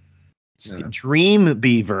Beavers? No. Dream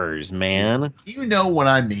Beavers, man. You know what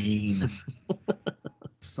I mean.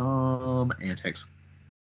 Some antics.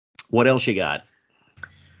 What else you got?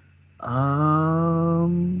 I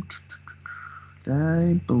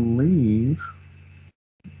believe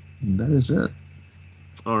that is it.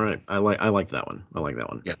 All right, I like that one. I like that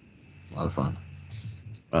one. Yeah, a lot of fun.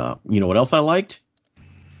 You know what else I liked?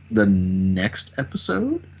 The next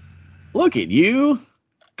episode? Look at you.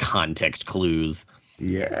 Context clues.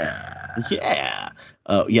 Yeah. Yeah.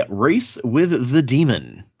 Race with the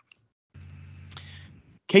Demon.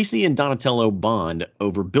 Casey and Donatello bond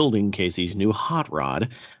over building Casey's new hot rod,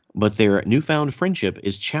 but their newfound friendship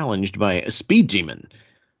is challenged by a speed demon,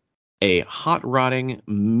 a hot rodding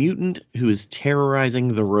mutant who is terrorizing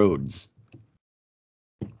the roads.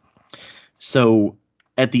 So,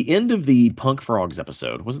 at the end of the Punk Frogs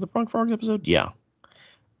episode, was it the Punk Frogs episode? Yeah.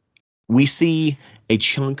 We see a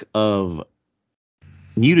chunk of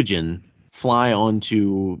mutagen fly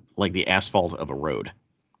onto like the asphalt of a road,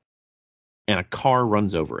 and a car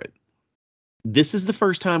runs over it. This is the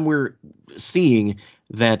first time we're seeing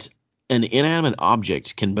that an inanimate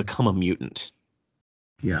object can become a mutant.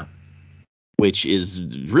 Yeah. Which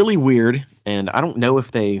is really weird, and I don't know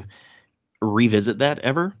if they revisit that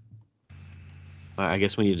ever. I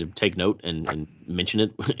guess we need to take note and mention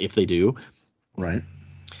it if they do. Right.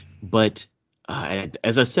 But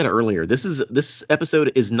as I said earlier, this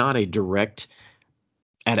episode is not a direct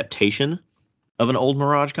adaptation of an old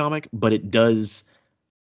Mirage comic, but it does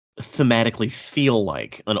thematically feel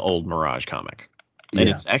like an old Mirage comic. And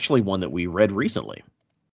it's actually one that we read recently.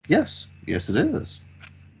 Yes, it is.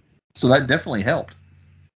 So that definitely helped.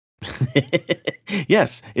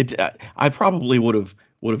 Yes, it. I probably would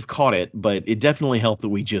have caught it, but it definitely helped that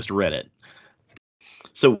we just read it.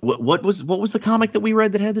 So what was the comic that we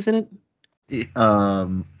read that had this in it?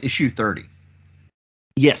 Issue 30.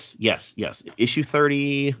 Yes. Issue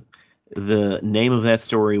 30. The name of that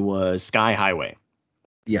story was Sky Highway.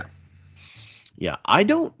 Yeah. Yeah, I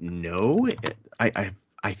don't know.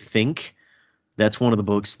 I think that's one of the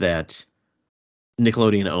books that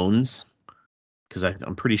Nickelodeon owns, because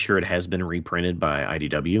I'm pretty sure it has been reprinted by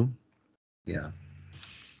IDW. Yeah.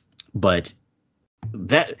 But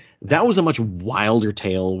that was a much wilder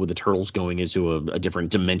tale with the turtles going into a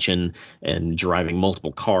different dimension and driving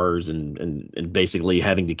multiple cars and basically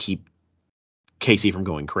having to keep Casey from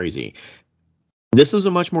going crazy. This was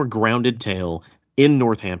a much more grounded tale in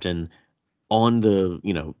Northampton on the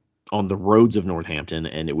roads of Northampton,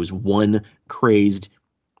 and it was one crazed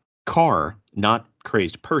car, not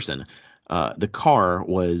crazed person. The car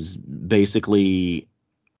was basically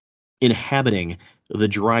inhabiting the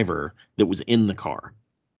driver that was in the car.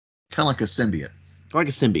 Kind of like a symbiote. Like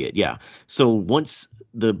a symbiote, yeah. So once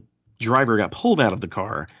the driver got pulled out of the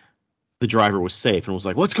car, the driver was safe and was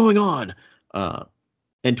like, "What's going on?"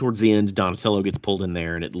 And towards the end, Donatello gets pulled in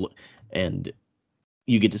there, and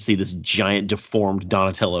you get to see this giant deformed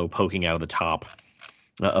Donatello poking out of the top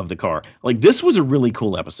of the car. Like, this was a really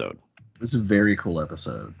cool episode. It was a very cool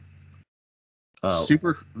episode.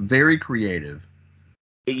 Very creative.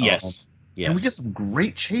 Yes. And we get some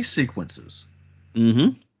great chase sequences.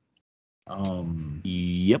 Mm-hmm. Um.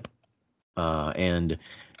 Yep. And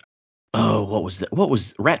Oh, what was that? What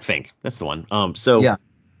was Ratfink? That's the one. So Yeah.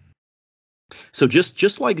 so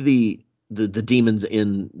just like the demons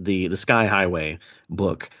in the Sky Highway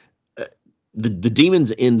book, uh, the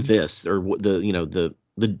demons in this, or the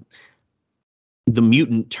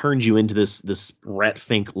mutant turns you into this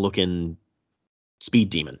Ratfink looking speed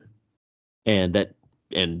demon, and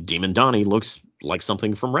Demon Donnie looks like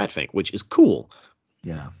something from Ratfink, which is cool.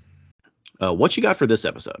 Yeah. What you got for this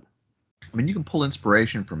episode? I mean, you can pull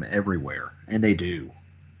inspiration from everywhere, and they do,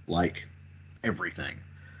 like everything.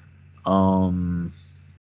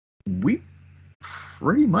 We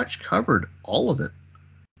pretty much covered all of it.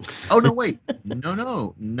 Oh no, wait,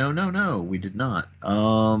 no, we did not.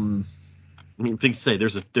 I mean, things say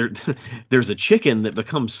there's a chicken that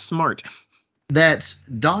becomes smart. That's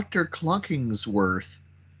Dr. Clunkingsworth,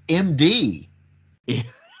 MD.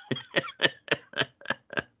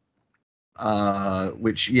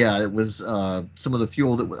 Which, yeah, it was some of the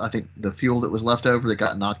fuel I think the fuel that was left over that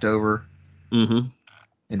got knocked over, Mm-hmm.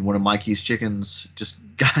 and one of Mikey's chickens just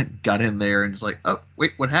got in there and was like, oh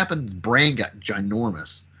wait, what happened? His brain got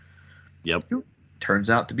ginormous. Yep. Turns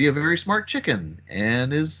out to be a very smart chicken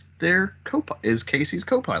and is Casey's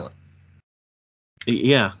co-pilot.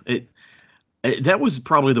 Yeah. That was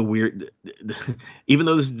probably the weird. Even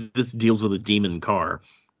though this deals with a demon car,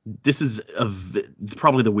 this is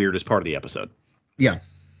probably the weirdest part of the episode. Yeah.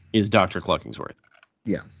 Is Dr. Cluckingsworth.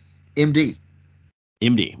 Yeah. MD.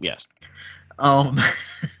 MD. Yes. Um.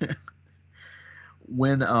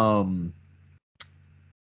 when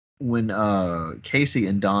Casey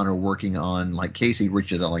and Don are working on, like, Casey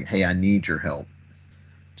reaches out like, hey, I need your help.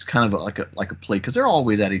 It's kind of like a plea because they're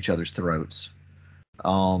always at each other's throats.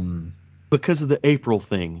 Because of the April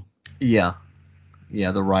thing. Yeah,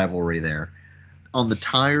 the rivalry there. On the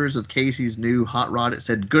tires of Casey's new hot rod, it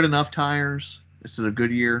said "Good Enough Tires" instead of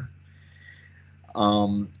Goodyear.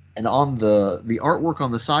 And on the artwork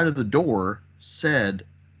on the side of the door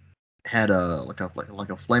had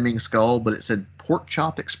a flaming skull, but it said Pork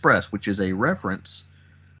Chop Express, which is a reference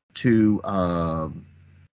to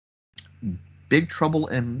Big Trouble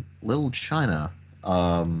in Little China,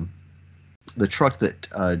 the truck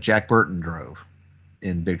that Jack Burton drove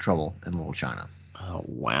in Big Trouble in Little China. Oh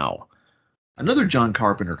wow. Another John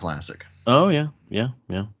Carpenter classic. Oh yeah.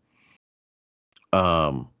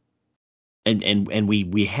 Um, and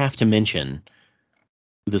we have to mention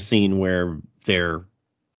the scene where they're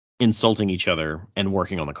insulting each other and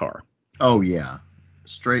working on the car. Oh yeah,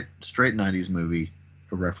 straight 90s movie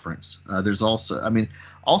reference. There's also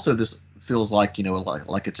this feels like,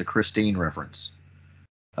 like it's a Christine reference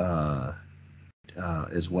as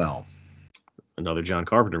well. Another John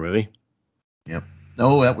Carpenter movie. Yep.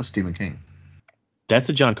 Oh, that was Stephen King. That's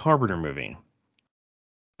a John Carpenter movie.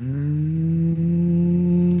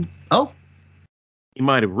 Oh, He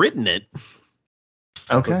might have written it.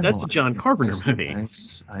 okay. But that's a John Carpenter movie.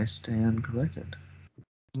 I stand corrected.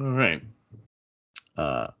 All right.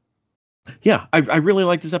 Yeah, I really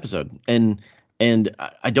like this episode, and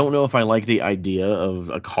I don't know if I like the idea of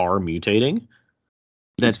a car mutating.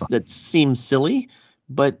 That seems silly,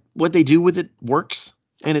 but what they do with it works,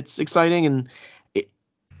 and it's exciting, and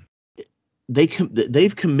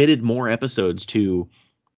they've committed more episodes to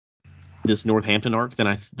this Northampton arc than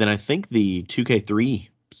I think the 2K3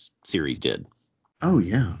 series did. Oh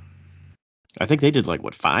yeah. I think they did like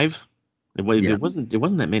what 5? Yeah. It wasn't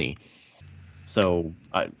that many. So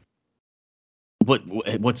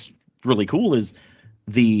what's really cool is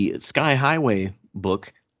the Sky Highway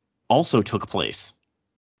book also took place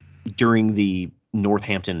during the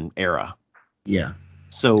Northampton era. Yeah.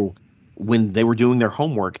 So when they were doing their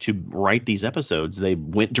homework to write these episodes, they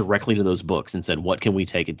went directly to those books and said, what can we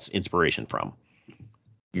take its inspiration from?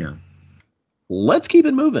 Yeah. Let's keep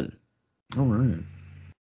it moving. All right.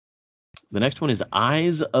 The next one is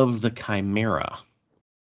Eyes of the Chimera.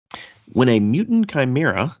 When a mutant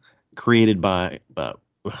chimera created by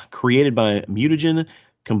mutagen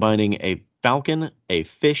combining a falcon, a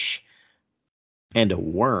fish, and a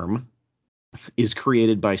worm is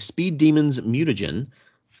created by Speed Demon's mutagen,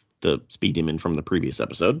 the Speed Demon from the previous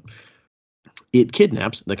episode. It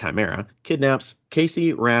kidnaps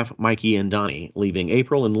Casey, Raph, Mikey, and Donnie, leaving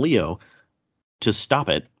April and Leo to stop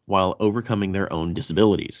it while overcoming their own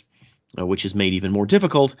disabilities, which is made even more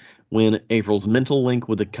difficult when April's mental link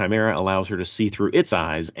with the chimera allows her to see through its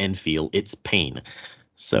eyes and feel its pain.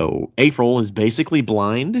 So April is basically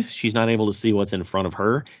blind. She's not able to see what's in front of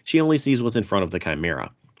her. She only sees what's in front of the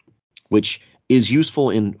chimera, which is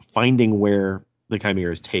useful in finding where the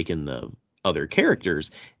chimera has taken the other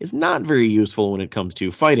characters. Is not very useful when it comes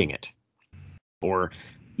to fighting it or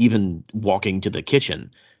even walking to the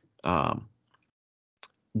kitchen.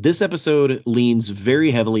 this episode leans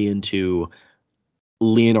very heavily into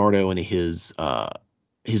Leonardo and his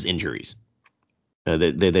injuries.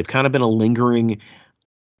 They've kind of been a lingering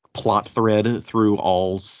plot thread through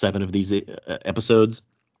all 7 of these episodes,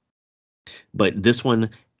 but this one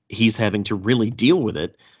he's having to really deal with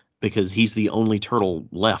it because he's the only turtle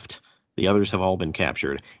left. The others have all been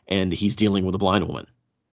captured, and he's dealing with a blind woman.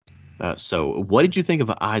 So what did you think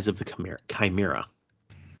of Eyes of the Chimera?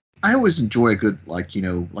 I always enjoy a good, like,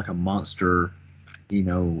 like a monster,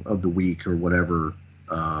 of the week or whatever.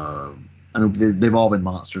 I know they've all been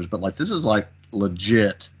monsters, but like this is like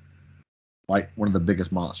legit, like one of the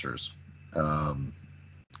biggest monsters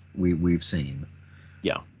we've seen.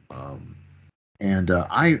 Yeah. And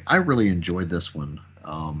I really enjoyed this one.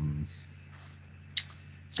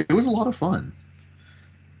 It was a lot of fun.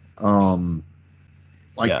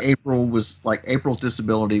 Like Yeah. April's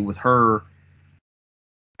disability with her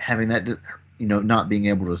having that, not being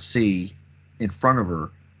able to see in front of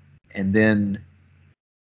her, and then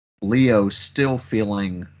Leo still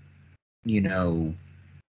feeling,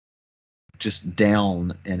 just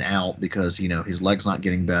down and out because, his leg's not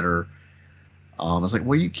getting better. I was like,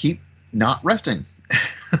 well, you keep not resting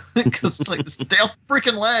because it's like the stale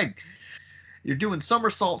freaking leg. You're doing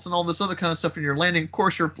somersaults and all this other kind of stuff, and you're landing. Of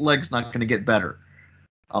course, your leg's not going to get better.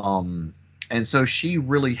 And so she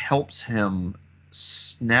really helps him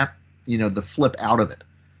snap, the flip out of it.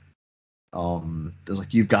 There's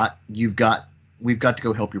like, we've got to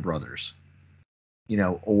go help your brothers,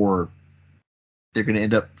 or they're going to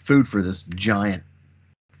end up food for this giant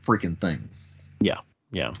freaking thing. Yeah.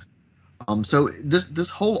 Yeah. So this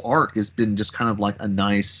whole arc has been just kind of like a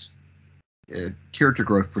nice character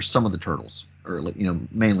growth for some of the turtles, or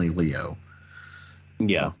mainly Leo.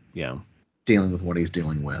 Yeah. Yeah. Dealing with what he's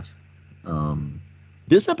dealing with.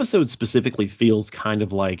 This episode specifically feels kind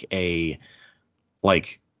of like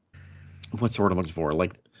what's the word I'm looking for?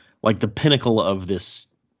 Like the pinnacle of this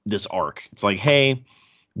arc. It's like, hey,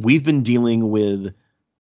 we've been dealing with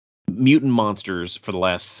mutant monsters for the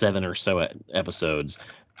last 7 or so episodes,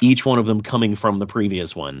 each one of them coming from the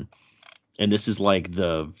previous one, and this is like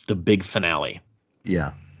the big finale.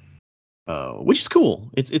 Yeah. Which is cool.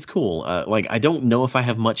 It's cool. Like, I don't know if I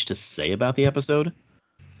have much to say about the episode.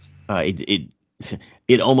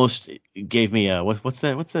 It almost gave me a what's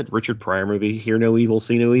that Richard Pryor movie, Hear No Evil,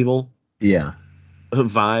 See No Evil? Yeah.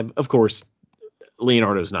 Vibe. Of course,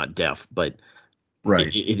 Leonardo's not deaf, but right.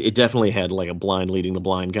 It definitely had like a blind leading the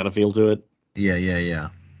blind kind of feel to it. Yeah.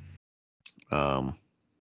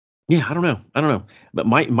 Yeah, I don't know. But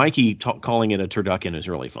Mikey calling it a turducken is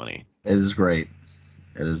really funny. It is great.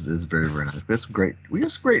 It is very, very nice. We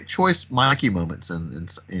have some great choice Mikey moments and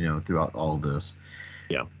throughout all of this.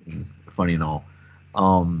 Yeah. Funny and all.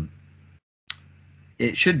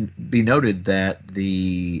 It should be noted that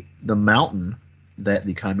the mountain that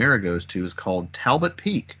the Chimera goes to is called Talbot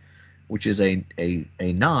Peak, which is a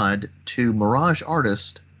nod to Mirage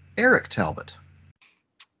artist Eric Talbot.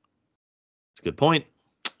 It's a good point.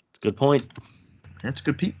 That's a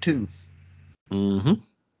good peak too. Mm-hmm.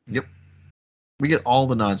 Yep. We get all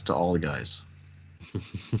the nods to all the guys.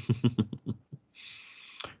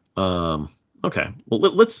 Okay. Well,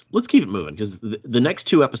 let's keep it moving because the next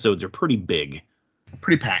 2 episodes are pretty big.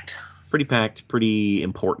 Pretty packed. Pretty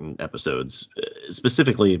important episodes,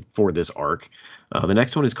 specifically for this arc. The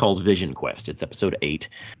next one is called Vision Quest. It's episode 8.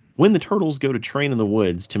 When the turtles go to train in the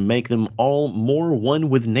woods to make them all more one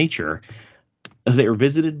with nature, they are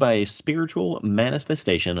visited by a spiritual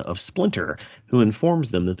manifestation of Splinter, who informs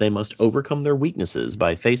them that they must overcome their weaknesses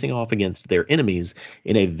by facing off against their enemies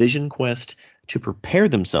in a vision quest to prepare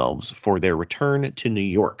themselves for their return to New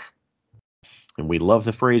York. And we love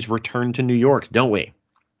the phrase return to New York, don't we?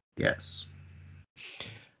 Yes.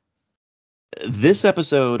 This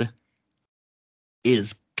episode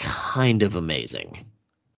is kind of amazing.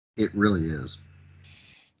 It really is.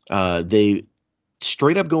 They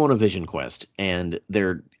straight up go on a vision quest, and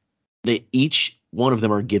they each one of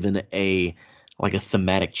them are given a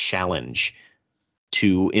thematic challenge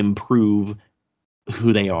to improve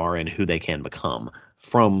who they are and who they can become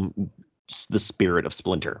from the spirit of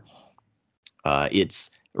Splinter.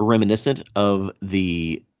 It's reminiscent of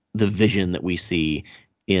the vision that we see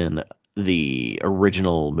in the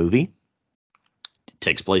original movie. It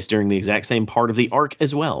takes place during the exact same part of the arc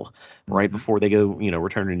as well, right before they go,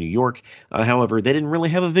 return to New York. However, they didn't really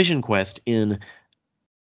have a vision quest in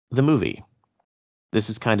the movie. This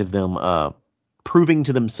is kind of them proving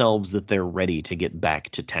to themselves that they're ready to get back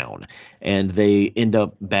to town, and they end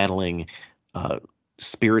up battling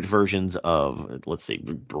spirit versions of, let's see,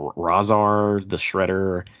 Razar, the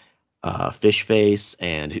Shredder, Fish Face,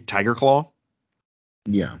 and Tiger Claw.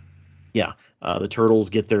 Yeah. Yeah. The turtles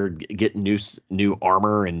get new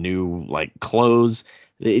armor and new like clothes.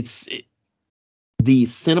 The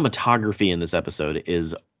cinematography in this episode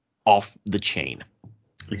is off the chain.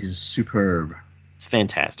 He's superb. It's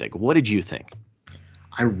fantastic. What did you think?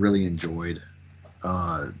 I really enjoyed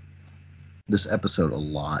this episode a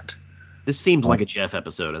lot. This seemed like a Jeff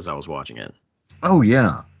episode as I was watching it. Oh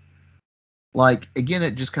yeah. Like again,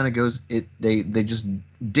 it just kind of goes. They just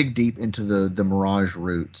dig deep into the Mirage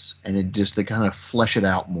roots, and they kind of flesh it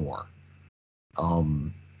out more.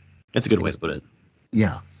 That's a good way to put it.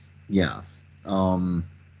 Yeah, yeah.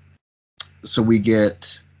 So we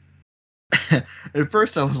get. At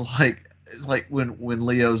first, I was like, it's like when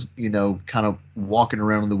Leo's kind of walking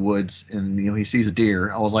around in the woods, and he sees a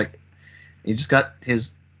deer. I was like, he just got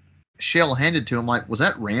his shell handed to him. Like, was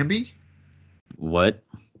that Ramby? What?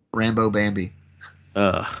 Rambo Bambi.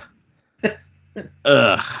 Ugh.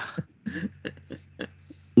 Ugh.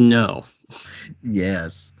 No.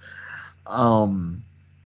 Yes. I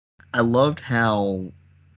loved how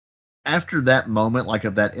after that moment, like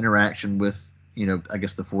of that interaction with, I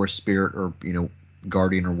guess the forest spirit or,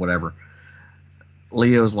 guardian or whatever,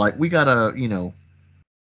 Leo's like, we gotta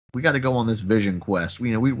go on this vision quest.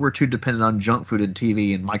 We're too dependent on junk food and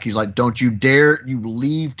TV. And Mikey's like, don't you dare you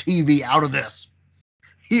leave TV out of this.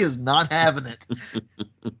 He is not having it.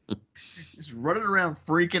 He's running around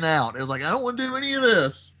freaking out. It was like, I don't want to do any of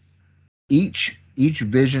this. Each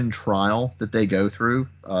vision trial that they go through,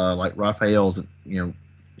 like Raphael's,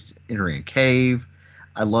 entering a cave.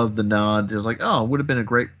 I love the nod. It was like, oh, it would have been a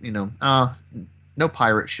great, no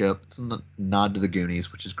pirate ship. It's a nod to the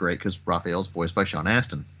Goonies, which is great because Raphael's voiced by Sean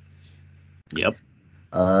Astin. Yep.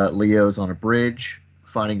 Leo's on a bridge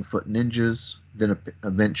fighting foot ninjas. Then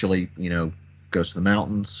eventually, goes to the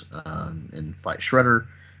mountains and fights Shredder.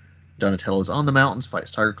 Donatello's on the mountains, fights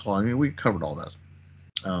Tiger Claw. I mean, we covered all this.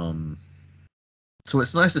 So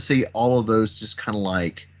it's nice to see all of those just kind of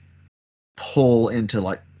like pull into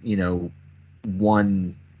like,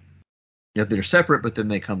 one, they're separate, but then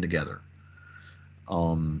they come together.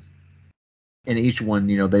 And each one,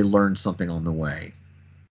 they learn something on the way.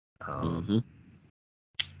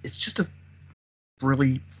 It's just a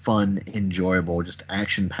really fun, enjoyable, just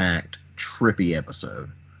action-packed, trippy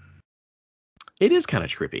episode. It is kind of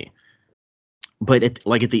trippy. But at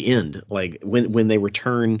the end, like when they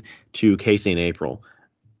return to Casey and April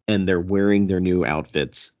and they're wearing their new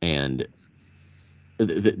outfits and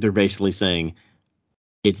they're basically saying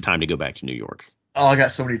it's time to go back to New York. Oh, I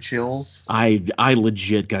got so many chills. I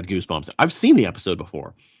legit got goosebumps. I've seen the episode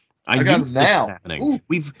before. I got knew them this now. was happening. Ooh.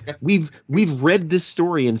 We've read this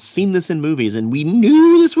story and seen this in movies, and we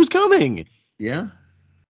knew this was coming. Yeah.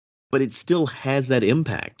 But it still has that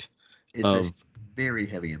impact. It's a very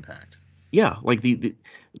heavy impact. Yeah, like the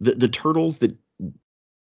turtles that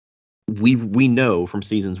we know from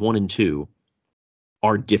seasons 1 and 2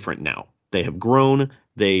 are different now. They have grown.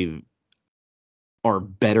 They are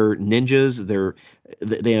better ninjas.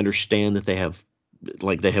 They understand that they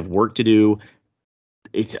have work to do.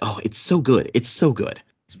 It's so good. It's so good.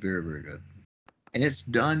 It's very, very good. And it's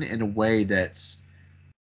done in a way that's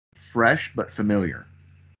fresh but familiar.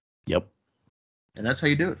 Yep. And that's how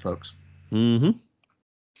you do it, folks. Mm-hmm.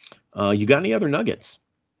 You got any other nuggets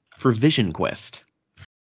for Vision Quest?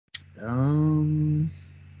 No,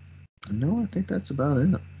 I think that's about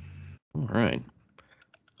it. All right.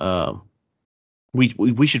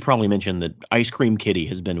 We should probably mention that Ice Cream Kitty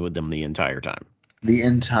has been with them the entire time. The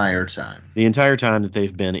entire time. The entire time that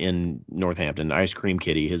they've been in Northampton, Ice Cream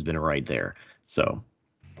Kitty has been right there. So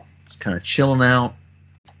it's kind of chilling out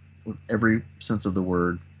with every sense of the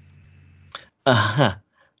word. Uh-huh.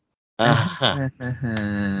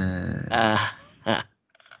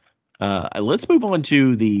 Let's move on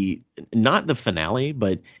to not the finale,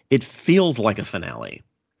 but it feels like a finale.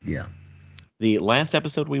 Yeah. The last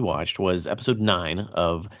episode we watched was episode 9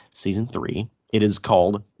 of season 3. It is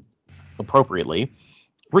called, appropriately,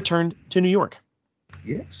 Returned to New York.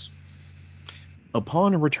 Yes.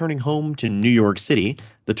 Upon returning home to New York City,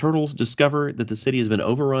 the Turtles discover that the city has been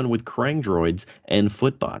overrun with Krang droids and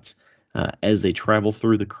footbots. As they travel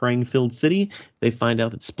through the Krang-filled city, they find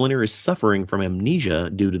out that Splinter is suffering from amnesia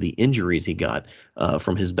due to the injuries he got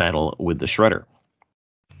from his battle with the Shredder.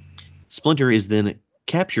 Splinter is then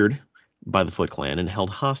captured by the Foot Clan and held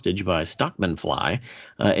hostage by Stockman Fly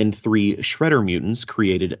and 3 Shredder mutants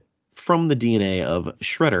created from the DNA of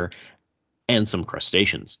Shredder and some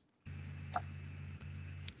crustaceans.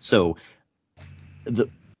 So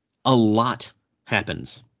a lot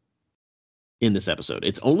happens in this episode.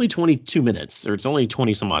 It's only 22 minutes, or it's only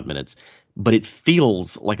 20 some odd minutes, but it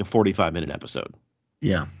feels like a 45-minute episode.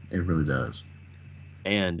 Yeah, it really does.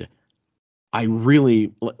 And I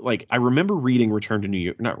really like. I remember reading Return to New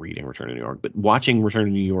York, not reading Return to New York, but watching Return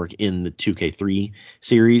to New York in the 2K3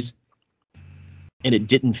 series, and it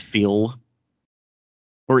didn't feel,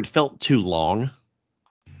 or it felt too long.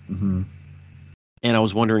 Mm-hmm. And I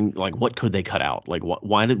was wondering, like, what could they cut out? Like,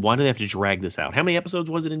 why did they have to drag this out? How many episodes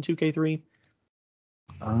was it in 2K3?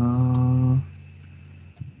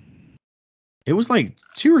 It was like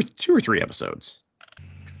two or three episodes,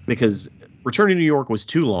 because Return to New York was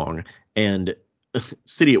too long and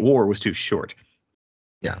City at War was too short.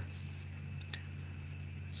 Yeah.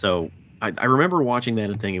 So I remember watching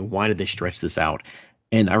that and thinking, why did they stretch this out?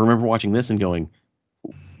 And I remember watching this and going,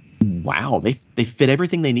 wow, they fit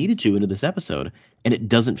everything they needed to into this episode, and it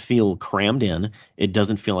doesn't feel crammed in. It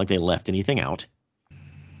doesn't feel like they left anything out.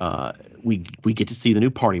 We get to see the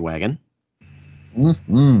new party wagon.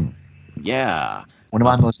 Mm-hmm. Yeah. One of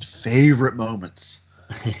my most favorite moments.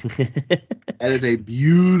 That is a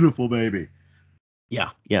beautiful baby. Yeah.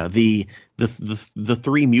 The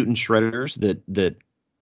three mutant shredders that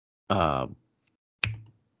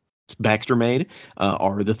Baxter made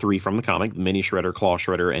are the three from the comic: Mini Shredder, Claw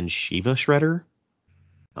Shredder, and Shiva Shredder.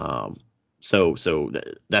 So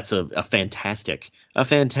that's a fantastic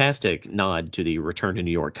nod to the Return to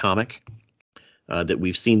New York comic that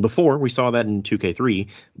we've seen before. We saw that in 2K3,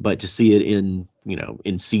 but to see it in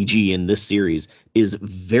CG in this series is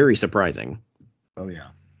very surprising. Oh yeah.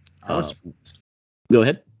 Go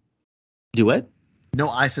ahead. Do what? No,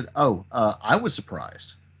 I said, I was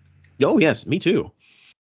surprised. Oh yes, me too.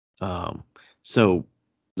 So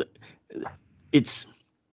it's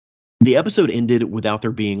the episode ended without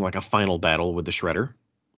there being like a final battle with the Shredder.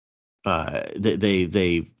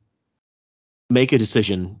 They make a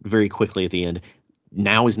decision very quickly at the end.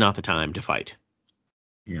 Now is not the time to fight.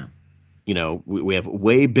 Yeah. We have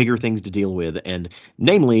way bigger things to deal with, and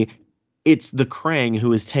namely, it's the Krang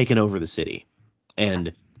who has taken over the city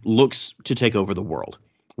and looks to take over the world.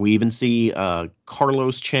 We even see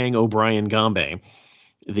Carlos Chang O'Brien Gombe,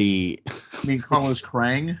 You mean Carlos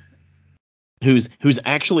Krang? who's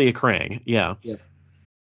actually a Krang, yeah. Yeah.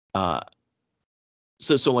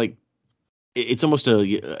 So like it's almost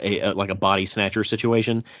a like a body snatcher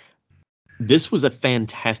situation. This was a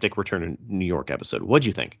fantastic Return to New York episode. What'd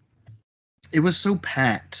you think? It was so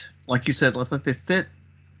packed. Like you said, like they fit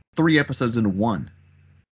 3 episodes into one.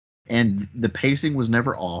 And the pacing was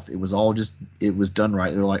never off. It was all it was done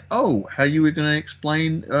right. They're like, oh, how are you going to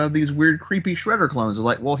explain these weird, creepy Shredder clones? They're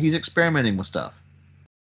like, well, he's experimenting with stuff.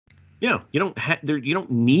 Yeah, you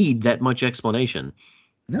don't need that much explanation.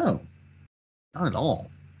 No, not at all.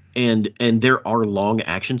 And there are long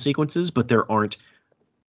action sequences, but there aren't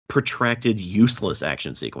protracted, useless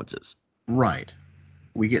action sequences. Right.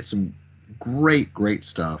 We get some great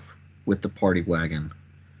stuff with the party wagon.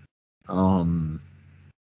 Probably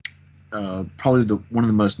one of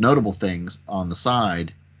the most notable things on the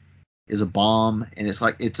side is a bomb, and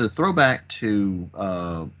it's a throwback to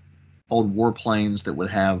old warplanes that would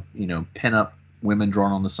have pin-up women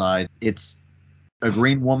drawn on the side. It's a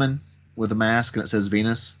green woman with a mask, and it says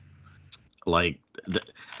Venus. Like,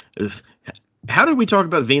 how did we talk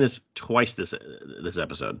about Venus twice this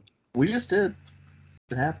episode? We just did.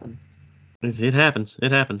 It happened. It happens.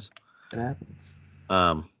 It happens. It happens.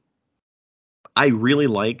 I really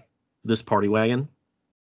like this party wagon,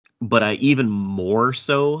 but I even more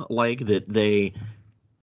so like that they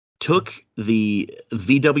took the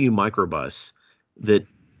VW microbus that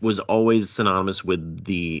was always synonymous with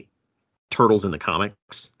the Turtles in the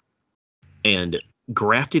comics and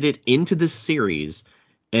grafted it into this series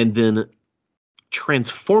and then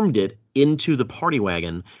transformed it into the party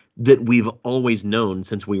wagon that we've always known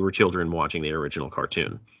since we were children watching the original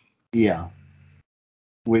cartoon. Yeah.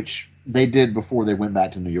 Which they did before they went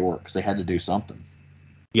back to New York because they had to do something.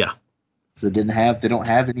 Yeah. So they don't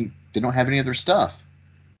have any other stuff.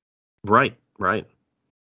 Right.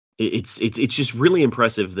 It's just really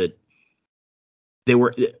impressive that they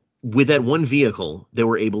were, with that one vehicle, they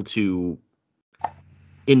were able to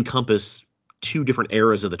encompass 2 different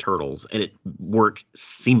eras of the Turtles and it work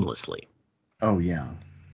seamlessly. Oh yeah.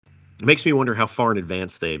 It makes me wonder how far in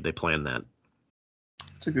advance they planned that.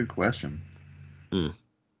 That's a good question. I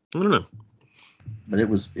don't know. But it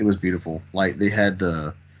was beautiful. Like they had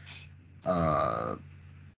the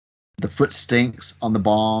foot stinks on the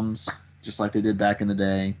bombs, just like they did back in the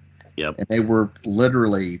day. Yep. And they were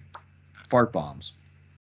literally fart bombs.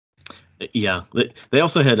 Yeah. They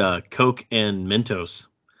also had Coke and Mentos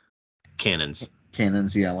cannons.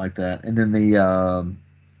 Cannons, yeah, like that. And then the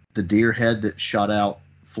deer head that shot out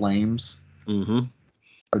flames. Mm-hmm.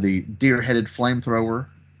 Or the deer-headed flamethrower.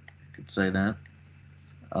 You could say that.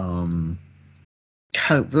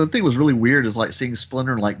 God, the thing was really weird is like seeing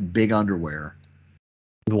Splinter in like big underwear.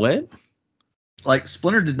 What? Like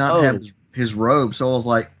Splinter did not have Oh, his robe, so I was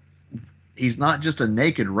like, he's not just a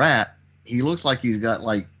naked rat. He looks like he's got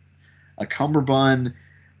like a cummerbund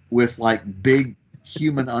with like big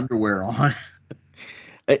human underwear on.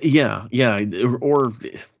 yeah, yeah. Or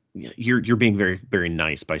you're being very very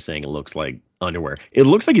nice by saying it looks like underwear. It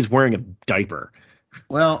looks like he's wearing a diaper.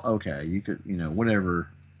 Well, okay, you could, whatever,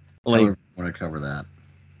 Like however you want to cover that.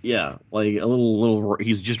 yeah, like a little.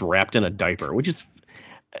 He's just wrapped in a diaper, which is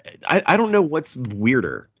I don't know what's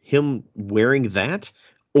weirder, him wearing that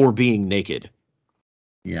or being naked,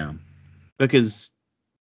 Yeah, because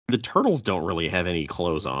the turtles don't really have any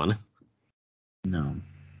clothes on. no,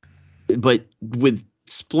 But with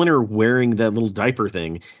Splinter wearing that little diaper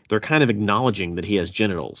thing, they're kind of acknowledging that he has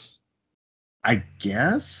genitals. I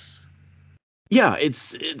guess. Yeah,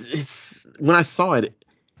 it's when I saw it,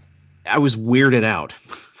 I was weirded out.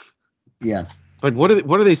 Yeah, Like what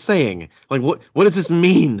are they saying? Like what does this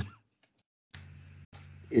mean?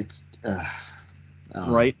 it's. I don't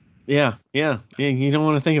know. Right? Yeah, yeah. Yeah, you don't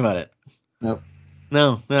want to think about it. Nope.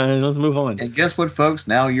 No, no, let's move on. And guess what, folks?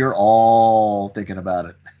 Now you're all thinking about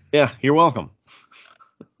it. Yeah, you're welcome.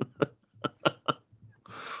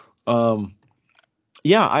 Um,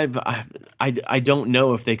 yeah, I don't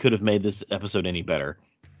know if they could have made this episode any better.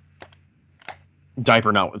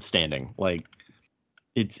 Diaper notwithstanding, like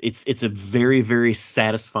it's a very very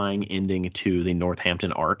satisfying ending to the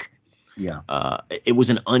Northampton arc. Yeah, It was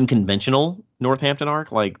an unconventional Northampton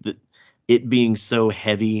arc, like it being so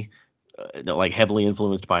heavy, like heavily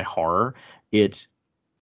influenced by horror. It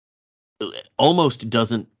almost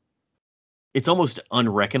doesn't. It's almost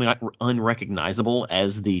unrecognizable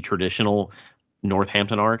as the traditional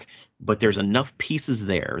Northampton arc, but there's enough pieces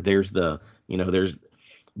there. There's the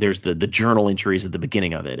journal entries at the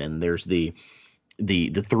beginning of it, and there's the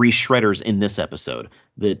three shredders in this episode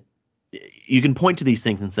that you can point to these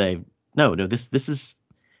things and say, no, this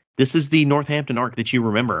is the Northampton arc that you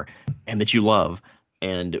remember and that you love,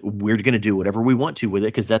 and we're going to do whatever we want to with it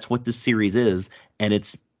because that's what this series is, and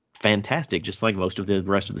it's fantastic, just like most of the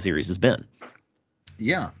rest of the series has been.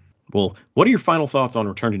 yeah. Well, what are your final thoughts on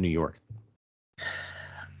Return to New York?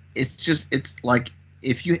 It's like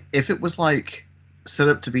if it was like set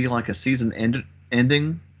up to be like a season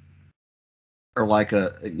ending, or like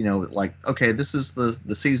like, okay, this is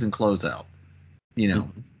the season closeout. Mhm.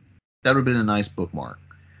 That would have been a nice bookmark.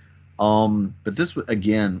 But this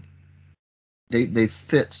again, they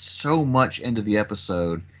fit so much into the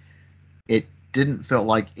episode. It didn't feel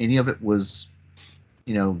like any of it was,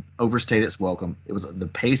 overstayed its welcome. It was, the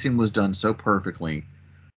pacing was done so perfectly.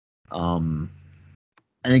 Um,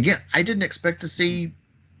 and again, I didn't expect to see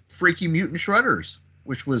freaky mutant shredders,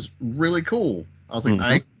 which was really cool. I was like, Mhm.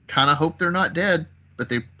 I kind of hope they're not dead, but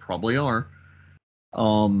they probably are.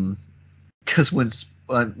 Because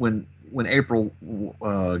when April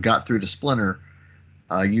got through to Splinter,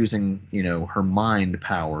 using her mind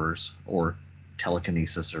powers, or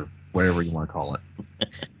telekinesis, or whatever you want to call it.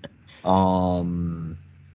 Um,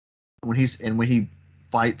 when he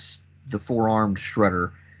fights the four-armed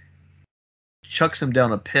Shredder, chucks him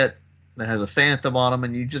down a pit that has a fan at the bottom,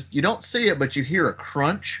 and you don't see it, but you hear a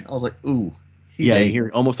crunch. I was like, ooh, he's Yeah, you ate.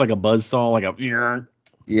 hear almost like a buzz saw, like a.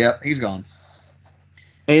 Yep, he's gone.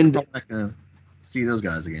 And Probably not gonna see those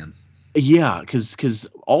guys again. yeah, because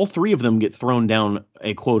all three of them get thrown down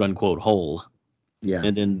a quote unquote hole, Yeah,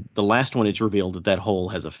 and then the last one, it's revealed that that hole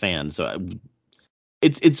has a fan. So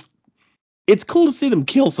it's cool to see them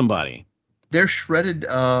kill somebody. they're shredded.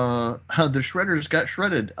 The Shredders got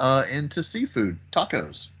shredded into seafood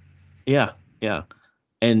tacos. Yeah, yeah,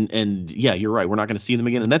 and yeah, you're right. We're not going to see them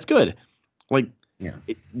again, and that's good. Like Yeah,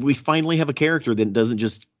 we finally have a character that doesn't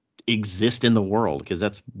just exist in the world, because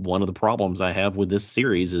that's one of the problems I have with this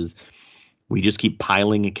series is we just keep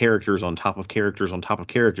piling characters on top of characters on top of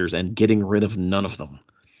characters and getting rid of none of them.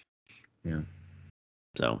 yeah.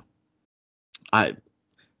 So I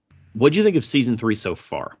what do you think of season 3 so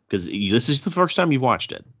far? Because this is the first time you've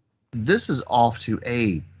watched it. This is off to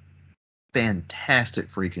a fantastic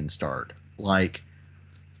freaking start. Like,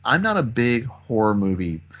 I'm not a big horror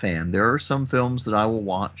movie fan. There are some films that I will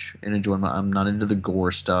watch and enjoy. I'm not into the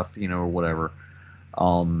gore stuff, or whatever.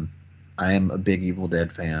 Um, I am a big Evil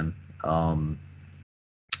Dead fan,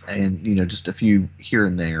 and just a few here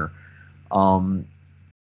and there. Um,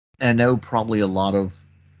 and I know probably a lot of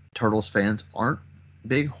Turtles fans aren't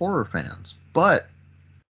big horror fans, but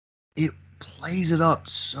it plays it up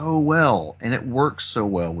so well, and it works so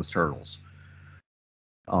well with Turtles.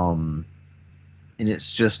 Um, and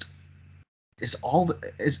it's just it's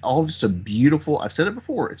all just a beautiful. I've said it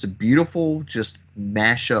before. It's a beautiful just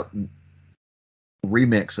mashup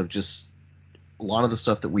remix of just a lot of the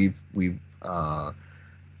stuff that we've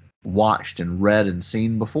watched and read and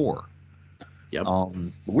seen before. Yep.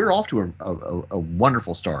 We're off to a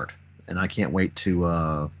wonderful start, and I can't wait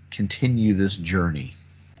to continue this journey.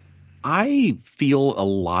 I feel a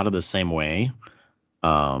lot of the same way.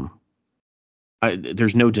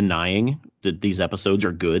 There's no denying that these episodes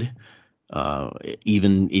are good,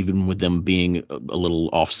 even with them being a little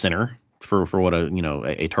off center for what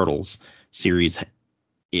a Turtles series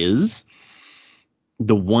is.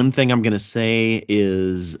 The one thing I'm going to say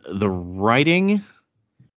is the writing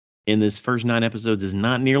in this first 9 episodes is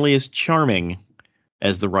not nearly as charming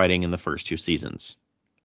as the writing in the first 2 seasons.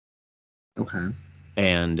 Okay.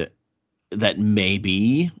 And that may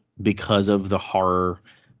be because of the horror,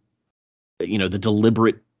 the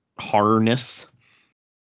deliberate horrorness,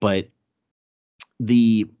 but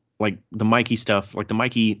the Mikey stuff, like the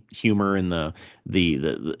Mikey humor and the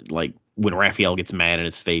like when Raphael gets mad and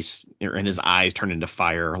his face and his eyes turn into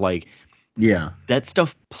fire, like Yeah. that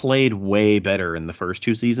stuff played way better in the first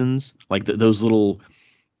 2 seasons. Like those little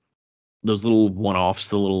one-offs,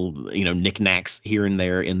 the little knickknacks here and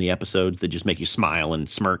there in the episodes that just make you smile and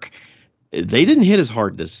smirk. They didn't hit as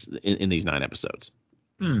hard in these 9 episodes.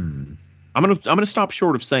 I'm gonna stop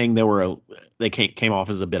short of saying they came off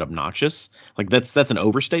as a bit obnoxious. Like that's an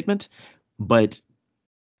overstatement, but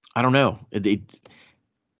I don't know.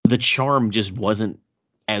 The charm just wasn't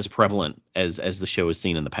as prevalent as the show has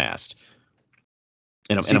seen in the past.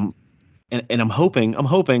 And I'm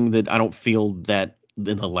hoping that I don't feel that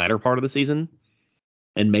in the latter part of the season,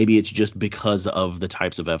 and maybe it's just because of the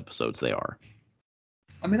types of episodes they are.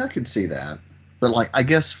 I mean, I could see that, but like, I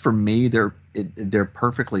guess for me, they're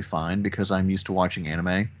perfectly fine because I'm used to watching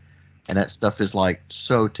anime, and that stuff is like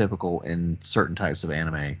so typical in certain types of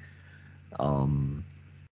anime.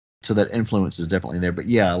 So that influence is definitely there. But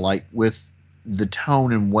yeah, like with the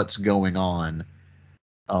tone and what's going on,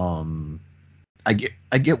 I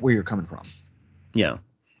get where you're coming from. Yeah,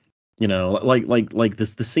 like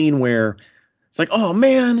the scene where it's like, oh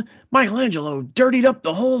man, Michelangelo dirtied up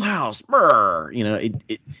the whole house. Brr.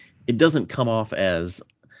 It doesn't come off as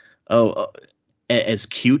as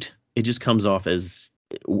cute. It just comes off as,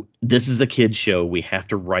 this is a kid's show. We have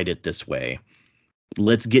to write it this way.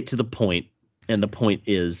 Let's get to the point. And the point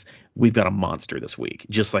is, we've got a monster this week,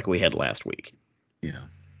 just like we had last week. Yeah.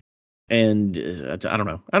 And I don't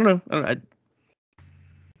know.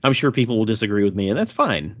 I'm sure people will disagree with me, and that's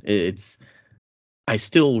fine. I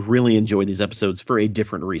still really enjoy these episodes for a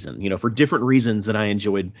different reason. For different reasons than I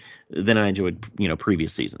enjoyed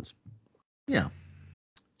previous seasons. Yeah.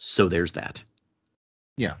 So there's that.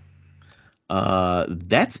 Yeah.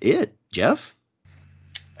 That's it, Jeff.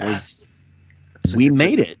 We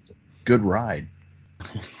made it. Good ride.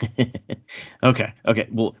 Okay.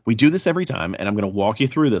 Well, we do this every time, and I'm going to walk you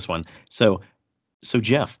through this one. So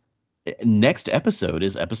Jeff, next episode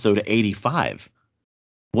is episode 85.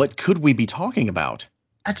 What could we be talking about?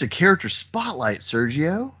 That's a character spotlight,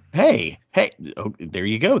 Sergio. Hey, oh, there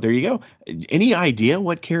you go. Any idea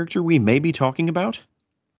what character we may be talking about?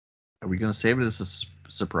 Are we going to save it as a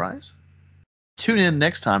surprise? Tune in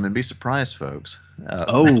next time and be surprised, folks.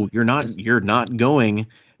 You're not going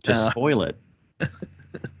to spoil it.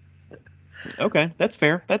 Okay, that's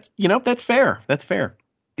fair. That's fair. That's fair.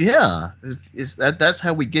 Yeah, that's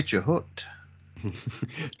how we get you hooked.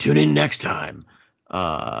 Tune in next time.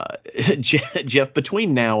 Jeff,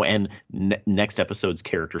 between now and next episode's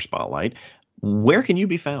character spotlight, where can you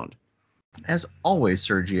be found? As always,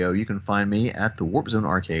 Sergio, you can find me at the Warp Zone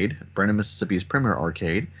Arcade, Brandon, Mississippi's premier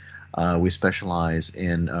arcade. We specialize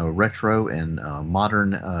in retro and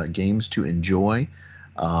modern games to enjoy.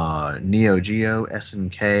 Neo Geo,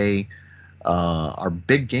 SNK. Our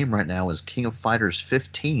big game right now is King of Fighters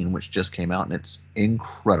 15, which just came out, and it's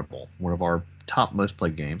incredible. One of our top most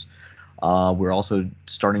played games. We're also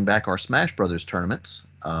starting back our Smash Brothers tournaments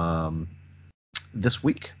this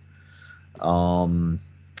week. And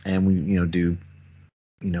we do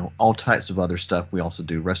all types of other stuff. We also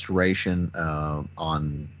do restoration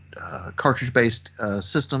on cartridge-based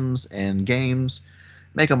systems and games.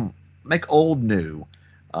 Make old new.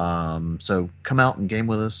 So come out and game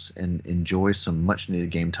with us and enjoy some much-needed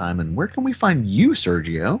game time. And where can we find you,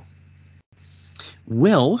 Sergio?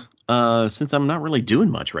 Well, since I'm not really doing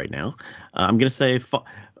much right now, I'm gonna say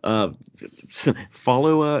follow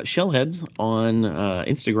Shellheads on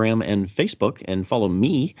Instagram and Facebook, and follow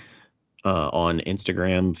me on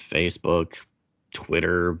Instagram, Facebook,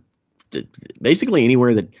 Twitter, basically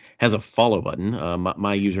anywhere that has a follow button.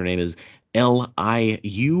 My username is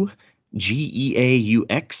LIU Geaux.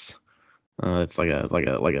 It's like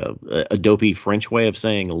a dopey French way of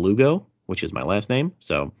saying Lugo, which is my last name.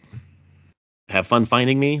 So have fun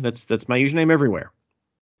finding me. That's my username everywhere.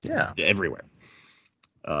 Yeah. Everywhere.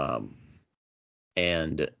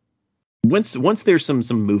 And once there's some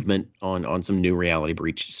movement on some new Reality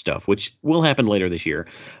Breach stuff, which will happen later this year,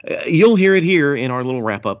 you'll hear it here in our little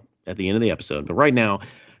wrap up at the end of the episode. But right now,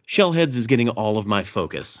 Shellheads is getting all of my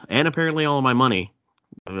focus and apparently all of my money,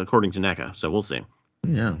 according to NECA. So we'll see.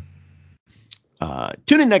 Yeah.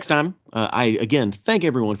 Tune in next time. I again thank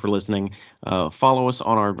everyone for listening. Follow us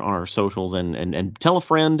on our socials and tell a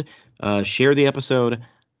friend. Share the episode.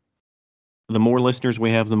 The more listeners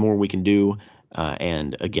we have, the more we can do.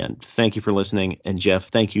 And again, thank you for listening. And Jeff,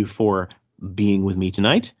 thank you for being with me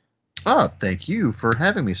tonight. Thank you for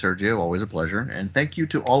having me, Sergio. Always a pleasure. And thank you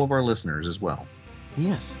to all of our listeners as well.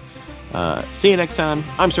 Yes. See you next time.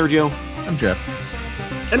 I'm Sergio. I'm Jeff.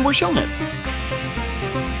 And we're Shellheads.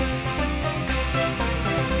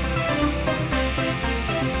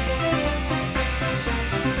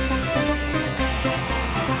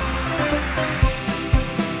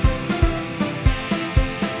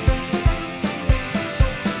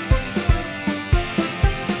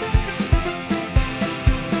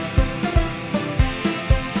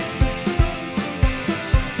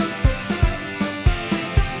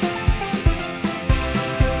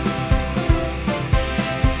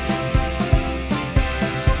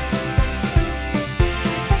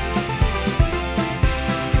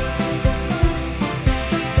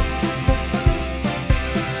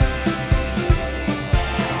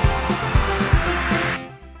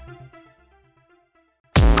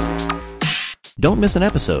 Don't miss an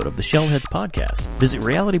episode of the Shellheads Podcast. Visit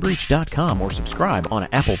realitybreach.com or subscribe on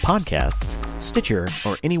Apple Podcasts, Stitcher,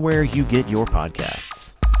 or anywhere you get your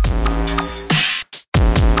podcasts.